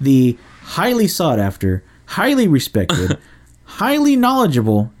the highly sought after, highly respected, highly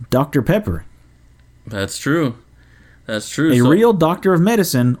knowledgeable Dr. Pepper? That's true. That's true. A real doctor of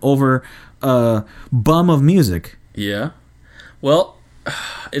medicine over a bum of music. Yeah. Well,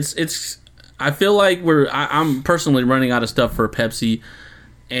 it's. I feel like I'm personally running out of stuff for Pepsi,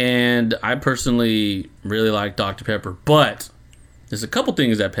 and I personally really like Dr. Pepper. But there's a couple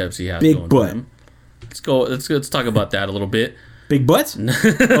things that Pepsi has Big going butt. for them. Let's talk about that a little bit. Big butts?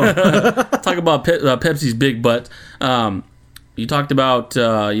 Talk about Pepsi's big butt. You talked about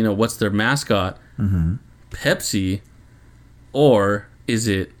what's their mascot? Mm-hmm. Pepsi, or is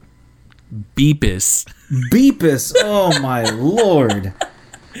it Beepus? Beepus. Oh my lord.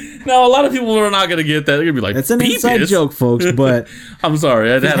 Now, a lot of people are not going to get that. They're going to be like, it's an Beepus? inside joke, folks, but I'm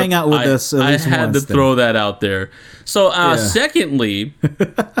sorry. I hang out with us at least I had to throw that out there. So, secondly,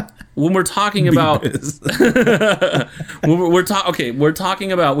 when we're talking about we were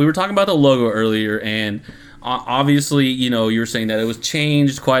talking about the logo earlier, and obviously, you were saying that it was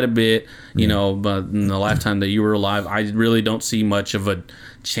changed quite a bit, but in the lifetime that you were alive, I really don't see much of a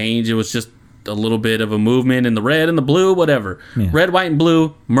change. It was just a little bit of a movement in the red and the blue, whatever. Yeah. Red, white, and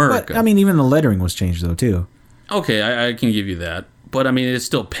blue, America. But, I mean, even the lettering was changed, though, too. Okay, I can give you that. But, I mean, it's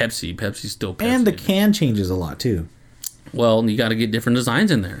still Pepsi. Pepsi's still Pepsi. And the can changes a lot, too. Well, you got to get different designs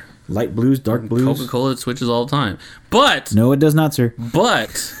in there. Light blues, dark blues. Coca-Cola, it switches all the time. But... No, it does not, sir.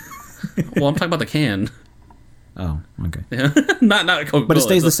 But... well, I'm talking about the can. Oh, okay. not Coca-Cola. But it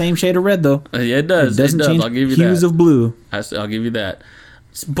stays the same shade of red, though. Yeah, it does. It doesn't change I'll give you hues that. of blue. I'll give you that.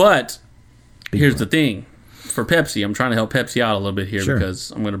 But here's the thing: for Pepsi, I'm trying to help Pepsi out a little bit here Sure.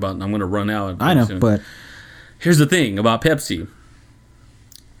 because I'm gonna run out. I know, soon. but Here's the thing about Pepsi.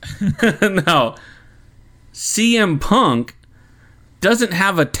 Now, CM Punk doesn't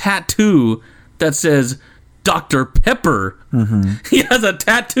have a tattoo that says Dr. Pepper. Mm-hmm. He has a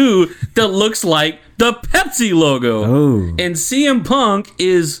tattoo that looks like the Pepsi logo. Oh. And CM Punk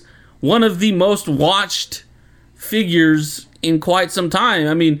is one of the most watched figures in quite some time.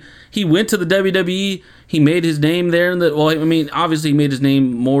 I mean, he went to the WWE. He made his name there. Obviously he made his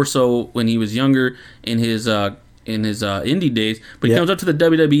name more so when he was younger in his indie days. But he Yep. comes up to the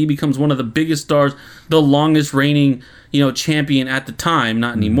WWE, becomes one of the biggest stars, the longest reigning, champion at the time,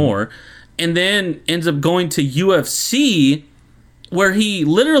 not anymore. And then ends up going to UFC, where he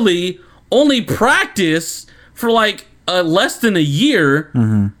literally only practiced for like less than a year,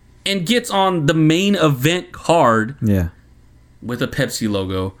 and gets on the main event card yeah. with a Pepsi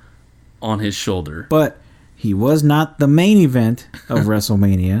logo on his shoulder. But he was not the main event of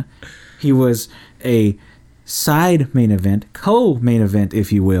WrestleMania. He was a side main event, co-main event,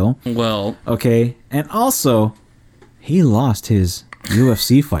 if you will. Well, Okay. And also, he lost his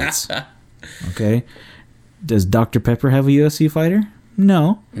UFC fights. Okay. Does Dr. Pepper have a UFC fighter?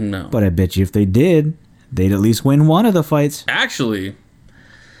 No. no. But I bet you if they did, they'd at least win one of the fights. Actually,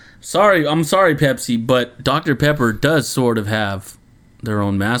 I'm sorry, Pepsi, but Dr. Pepper does sort of have their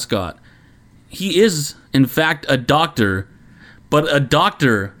own mascot. He is, in fact, a doctor, but a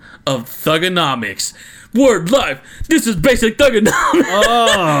doctor of thugonomics. Word life. This is basic thugonomics.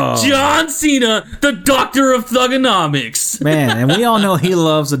 Oh. John Cena, the doctor of thugonomics. Man, and we all know he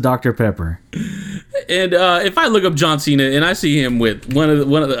loves a Dr. Pepper. And if I look up John Cena and I see him with one of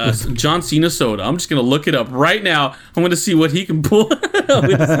the John Cena soda, I'm just gonna look it up right now. I'm gonna see what he can pull. I'm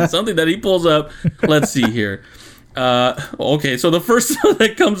gonna see something that he pulls up. Let's see here. Okay, so the first one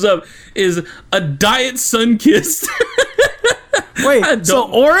that comes up is a Diet Sunkist. Wait, so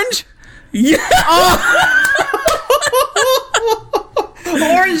orange? Yeah.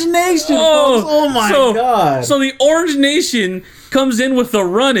 Orange Nation, folks. Oh my God. So the Orange Nation comes in with a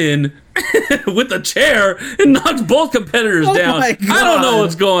run-in with a chair and knocks both competitors down. my God. I don't know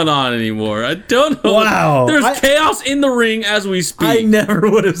what's going on anymore. I don't know. Wow. There's chaos in the ring as we speak. I never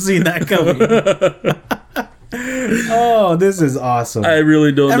would have seen that coming. Oh, this is awesome. I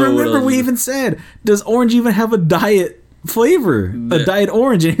really don't And know. remember, what we even said, does orange even have a diet flavor? A diet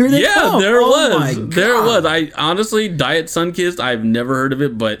orange, and here they come. there Oh my was. There God. was. I honestly, Diet Sunkist, I've never heard of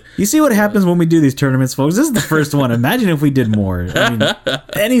it, but You see what happens when we do these tournaments, folks? This is the first one. Imagine if we did more. I mean,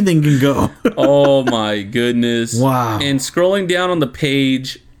 anything can go. oh my goodness. Wow. And scrolling down on the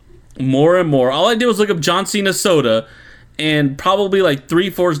page more and more, all I did was look up John Cena soda, and probably like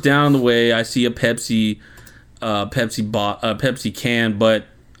 3/4 down the way, I see a Pepsi can, but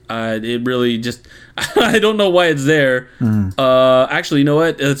it really just I don't know why it's there. Actually, you know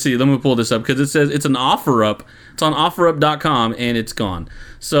what? Let's see. Let me pull this up because it says it's an offer up. It's on offerup.com and it's gone.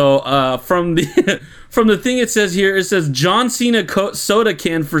 So from the thing it says here, it says John Cena soda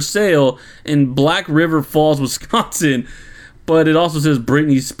can for sale in Black River Falls, Wisconsin. But it also says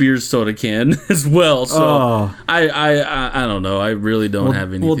Britney Spears soda can as well. So Oh. I don't know. I really don't have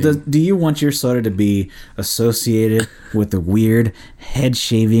anything. Well, do you want your soda to be associated with the weird head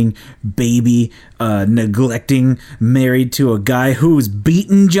shaving, baby neglecting, married to a guy who's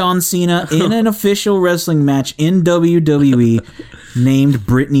beaten John Cena in an official wrestling match in WWE named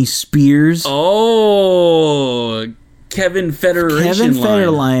Britney Spears? Oh, Kevin Federation Kevin line.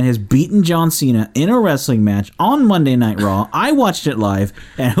 Federline has beaten John Cena in a wrestling match on Monday Night Raw. I watched it live.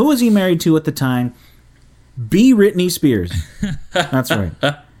 And who was he married to at the time? Britney Spears. That's right.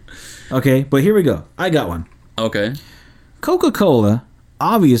 Okay, but here we go. I got one. Okay. Coca-Cola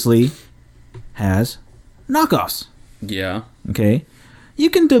obviously has knockoffs. Yeah. Okay? You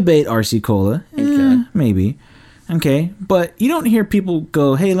can debate RC Cola. Okay. Maybe. Okay? But you don't hear people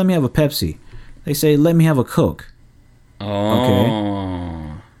go, hey, let me have a Pepsi. They say, let me have a Coke.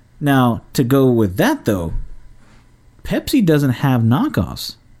 Oh. Now, to go with that, though, Pepsi doesn't have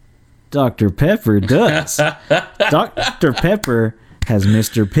knockoffs. Dr. Pepper does. Dr. Pepper has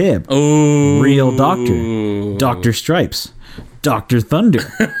Mr. Pibb, Oh. Real Doctor, Dr. Stripes, Dr. Thunder.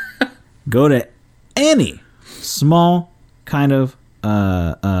 Go to any small kind of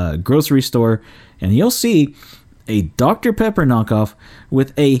grocery store, and you'll see a Dr. Pepper knockoff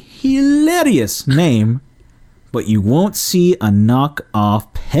with a hilarious name, but you won't see a knockoff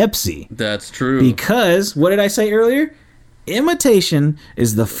Pepsi. That's true. Because, what did I say earlier? imitation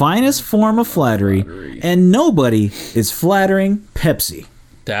is the finest form of flattery, and nobody is flattering Pepsi.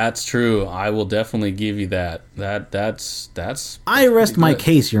 That's true. I will definitely give you that. That's. I rest my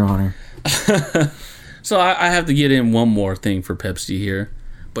case, Your Honor. So I have to get in one more thing for Pepsi here,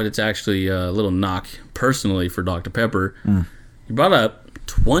 but it's actually a little knock personally for Dr. Pepper. You brought up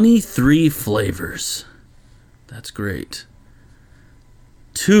 23 flavors. That's great.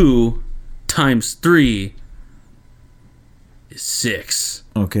 2 times 3 is 6.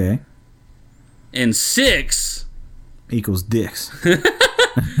 Okay. And 6 Equals dicks.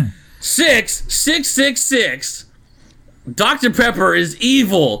 6. Dr. Pepper is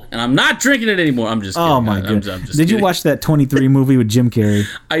evil, and I'm not drinking it anymore. I'm just kidding. Oh my god! I'm just Did you kidding. watch that 23 movie with Jim Carrey?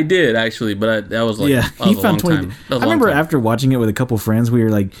 I did actually, but that was like Yeah, that was he a found long 20. time. That was I a long remember time. after watching it with a couple friends, we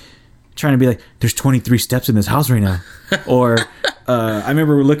were like trying to be like, "There's 23 steps in this house right now." Or I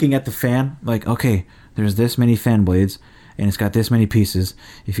remember we're looking at the fan, like, "Okay, there's this many fan blades, and it's got this many pieces.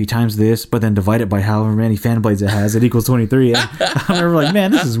 If you times this, but then divide it by however many fan blades it has, it equals 23." And I remember like,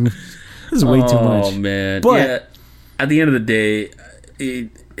 "Man, this is way too much." Oh man! But yeah, at the end of the day,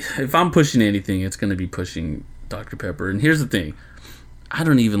 if I'm pushing anything, it's going to be pushing Dr. Pepper. And here's the thing: I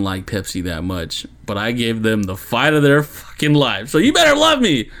don't even like Pepsi that much, but I gave them the fight of their fucking life. So you better love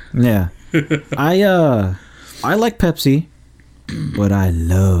me. yeah, I like Pepsi, but I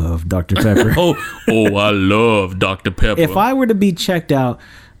love Dr. Pepper. Oh, I love Dr. Pepper. If I were to be checked out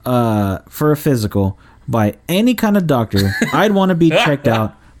for a physical by any kind of doctor, I'd want to be checked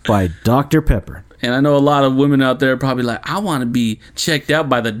out by Dr. Pepper. And I know a lot of women out there are probably like, I want to be checked out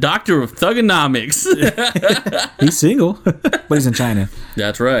by the doctor of thugonomics. He's single, but he's in China.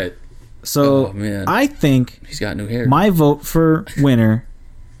 That's right. So Oh, man. I think He's got new hair. my vote for winner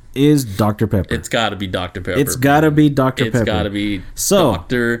is Dr. Pepper. It's got to be Dr. Pepper. It's got to be Dr. It's Pepper. got to be So-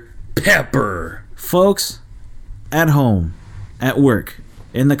 Dr. Pepper. Folks, at home, at work,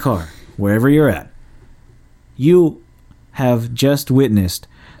 in the car, wherever you're at, you have just witnessed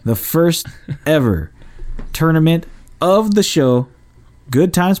the first ever tournament of the show,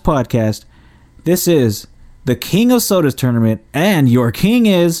 Good Times Podcast. This is the King of Sodas tournament, and your king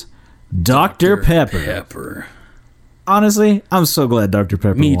is Dr. Pepper. Honestly, I'm so glad Dr.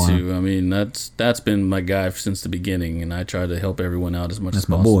 Pepper Me won. too. I mean, that's been my guy since the beginning, and I try to help everyone out as much as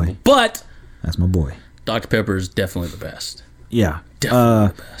my possible. boy. But That's my boy. Dr. Pepper is definitely the best. Yeah.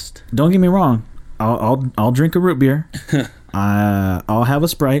 Definitely the best. Don't get me wrong. I'll drink a root beer. I'll have a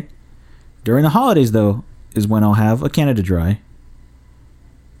Sprite. During the holidays, though, is when I'll have a Canada Dry.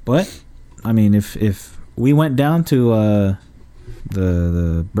 But I mean, if we went down to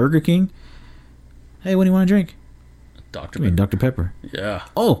the Burger King, hey, what do you want to drink? Dr. I mean, Pepper. Dr. Pepper. Yeah.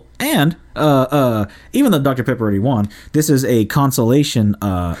 Oh, and even though Dr. Pepper already won, this is a consolation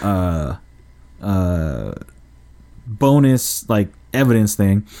bonus like evidence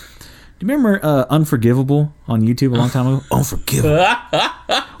thing. Do you remember Unforgivable on YouTube a long time ago? Unforgivable.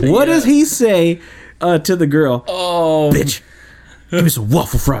 What does he say to the girl? Oh, Bitch, give me some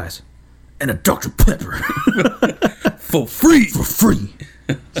waffle fries and a Dr. Pepper for free. for free.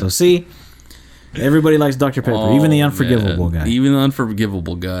 So see, everybody likes Dr. Pepper, even the Unforgivable guy. Even the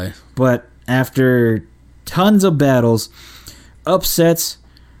Unforgivable guy. But after tons of battles, upsets,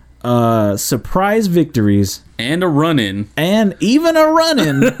 surprise victories, And a run-in. and even a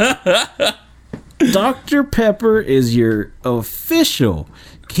run-in, Dr. Pepper is your official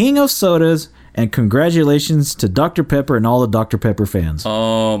king of sodas, and congratulations to Dr. Pepper and all the Dr. Pepper fans.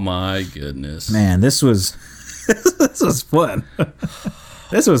 Oh my goodness. Man, this was this was fun.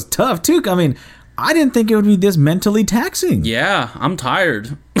 This was tough too. I mean, I didn't think it would be this mentally taxing. Yeah, I'm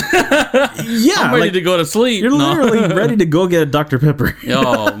tired. Yeah, I'm ready like, to go to sleep. you're No. literally ready to go get a Dr. Pepper.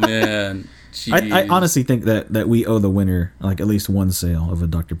 Oh man. I Jeez. honestly think that we owe the winner like at least one sale of a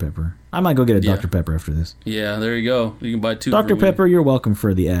Dr. Pepper. I might go get a Yeah. Dr. Pepper after this. Yeah, there you go. You can buy 2. Dr. for me. Pepper, you're welcome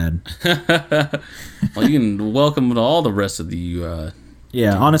for the ad. Well, you can welcome to all the rest of the.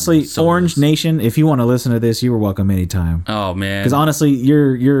 Yeah, honestly, sodas. Orange Nation, if you want to listen to this, you are welcome anytime. Oh man. Because honestly,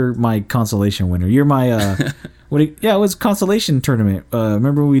 you're my consolation winner. You're my it was consolation tournament.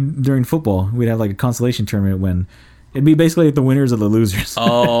 Remember during football we'd have like a consolation tournament when it'd be basically like the winners of the losers.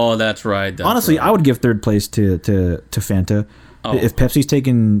 Oh, that's right. That's Honestly, right. I would give third place to Fanta. Oh. If Pepsi's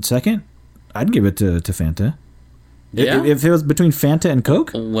taking second, I'd give it to Fanta. Yeah? If it was between Fanta and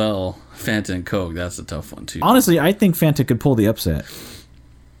Coke, Well, Fanta and Coke, that's a tough one too. honestly, I think Fanta could pull the upset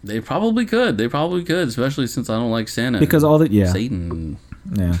They probably could. They probably could, especially since I don't like Santa. because all the Satan.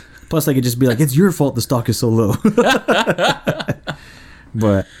 yeah. Plus, they could just be like, "It's your fault the stock is so low."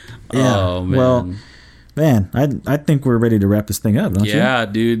 But yeah, Oh man. well, man, I think we're ready to wrap this thing up, don't you? Yeah,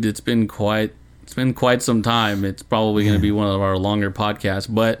 dude, it's been quite It's been quite some time. It's probably going to be one of our longer podcasts,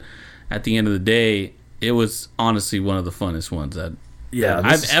 but at the end of the day, it was honestly one of the funnest ones that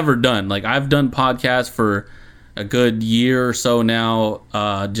I've ever done. Like, I've done podcasts for a good year or so now.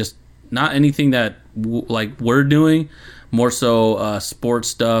 Just not anything that like we're doing, more so sports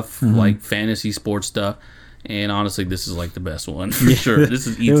stuff, like fantasy sports stuff. And honestly, this is like the best one for sure. This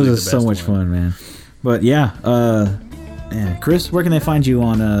is easily the best one. It was so much fun, man. But yeah, Chris, where can they find you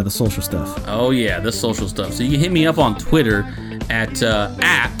on the social stuff? Oh yeah, the social stuff. So you can hit me up on Twitter at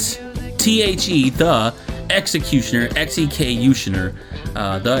THE the Executioner, Executioner,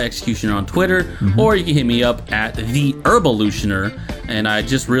 the Executioner on Twitter, or you can hit me up at the Herbalutioner. And I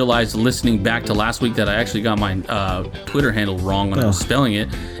just realized listening back to last week that I actually got my Twitter handle wrong when I was spelling it.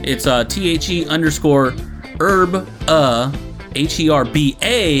 It's THE_herb HERBA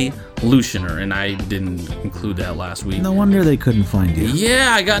Lutioner, and I didn't include that last week. No wonder they couldn't find you.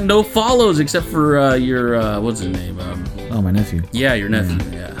 Yeah, I got no follows except for your what's his name? My nephew. Yeah, your nephew.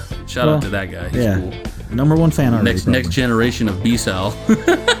 Yeah. Shout out to that guy. He's cool. Number one fan already. Next generation of B-Sal.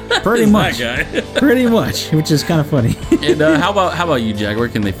 Pretty much. That guy. Pretty much, which is kind of funny. And how about you, Jack? Where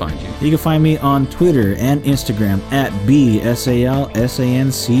can they find you? You can find me on Twitter and Instagram at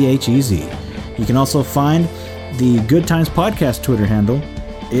BSALSANCHEZ. You can also find the Good Times Podcast Twitter handle.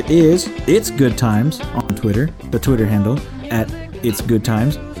 It's Good Times on Twitter. The Twitter handle at It's Good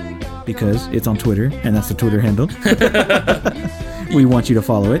Times, because it's on Twitter, and that's the Twitter handle. We want you to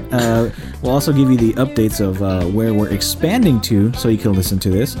follow it. We'll also give you the updates of where we're expanding to, so you can listen to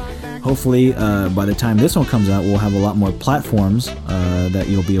this. Hopefully, by the time this one comes out, we'll have a lot more platforms that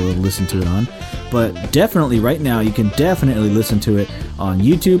you'll be able to listen to it on. But definitely, right now, you can definitely listen to it on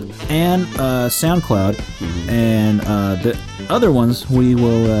YouTube and SoundCloud. And the other ones, we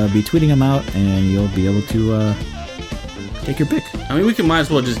will be tweeting them out, and you'll be able to take your pick. I mean, we might as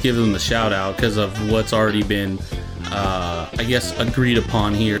well just give them the shout out because of what's already been, I guess, agreed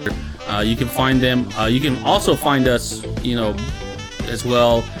upon here. You can find them. You can also find us, as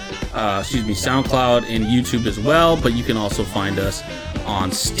well. SoundCloud and YouTube as well. But you can also find us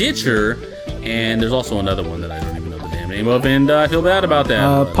on Stitcher, and there's also another one that I don't even know the damn name of, and I feel bad about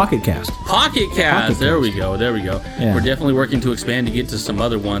that. Pocket Cast. Pocket Cast. There we go. Yeah. We're definitely working to expand to get to some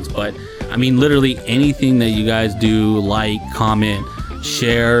other ones, but I mean, literally anything that you guys do, like, comment,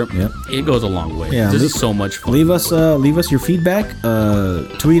 share, it goes a long way. Yeah, this is so much fun. Leave us your feedback.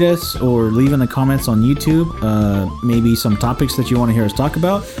 Tweet us or leave in the comments on YouTube. Maybe some topics that you want to hear us talk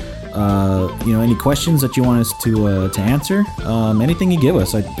about. Any questions that you want us to answer. Anything you give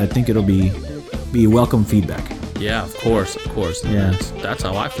us, I think it'll be welcome feedback. Yeah, of course. Yeah, that's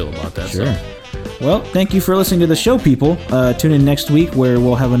how I feel about that. Sure. So. Well, thank you for listening to the show, people. Tune in next week where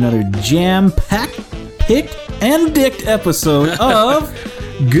we'll have another jam-packed, picked, and dicked episode of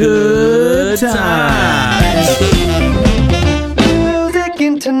Good Times. Music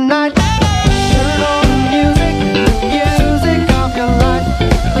in tonight.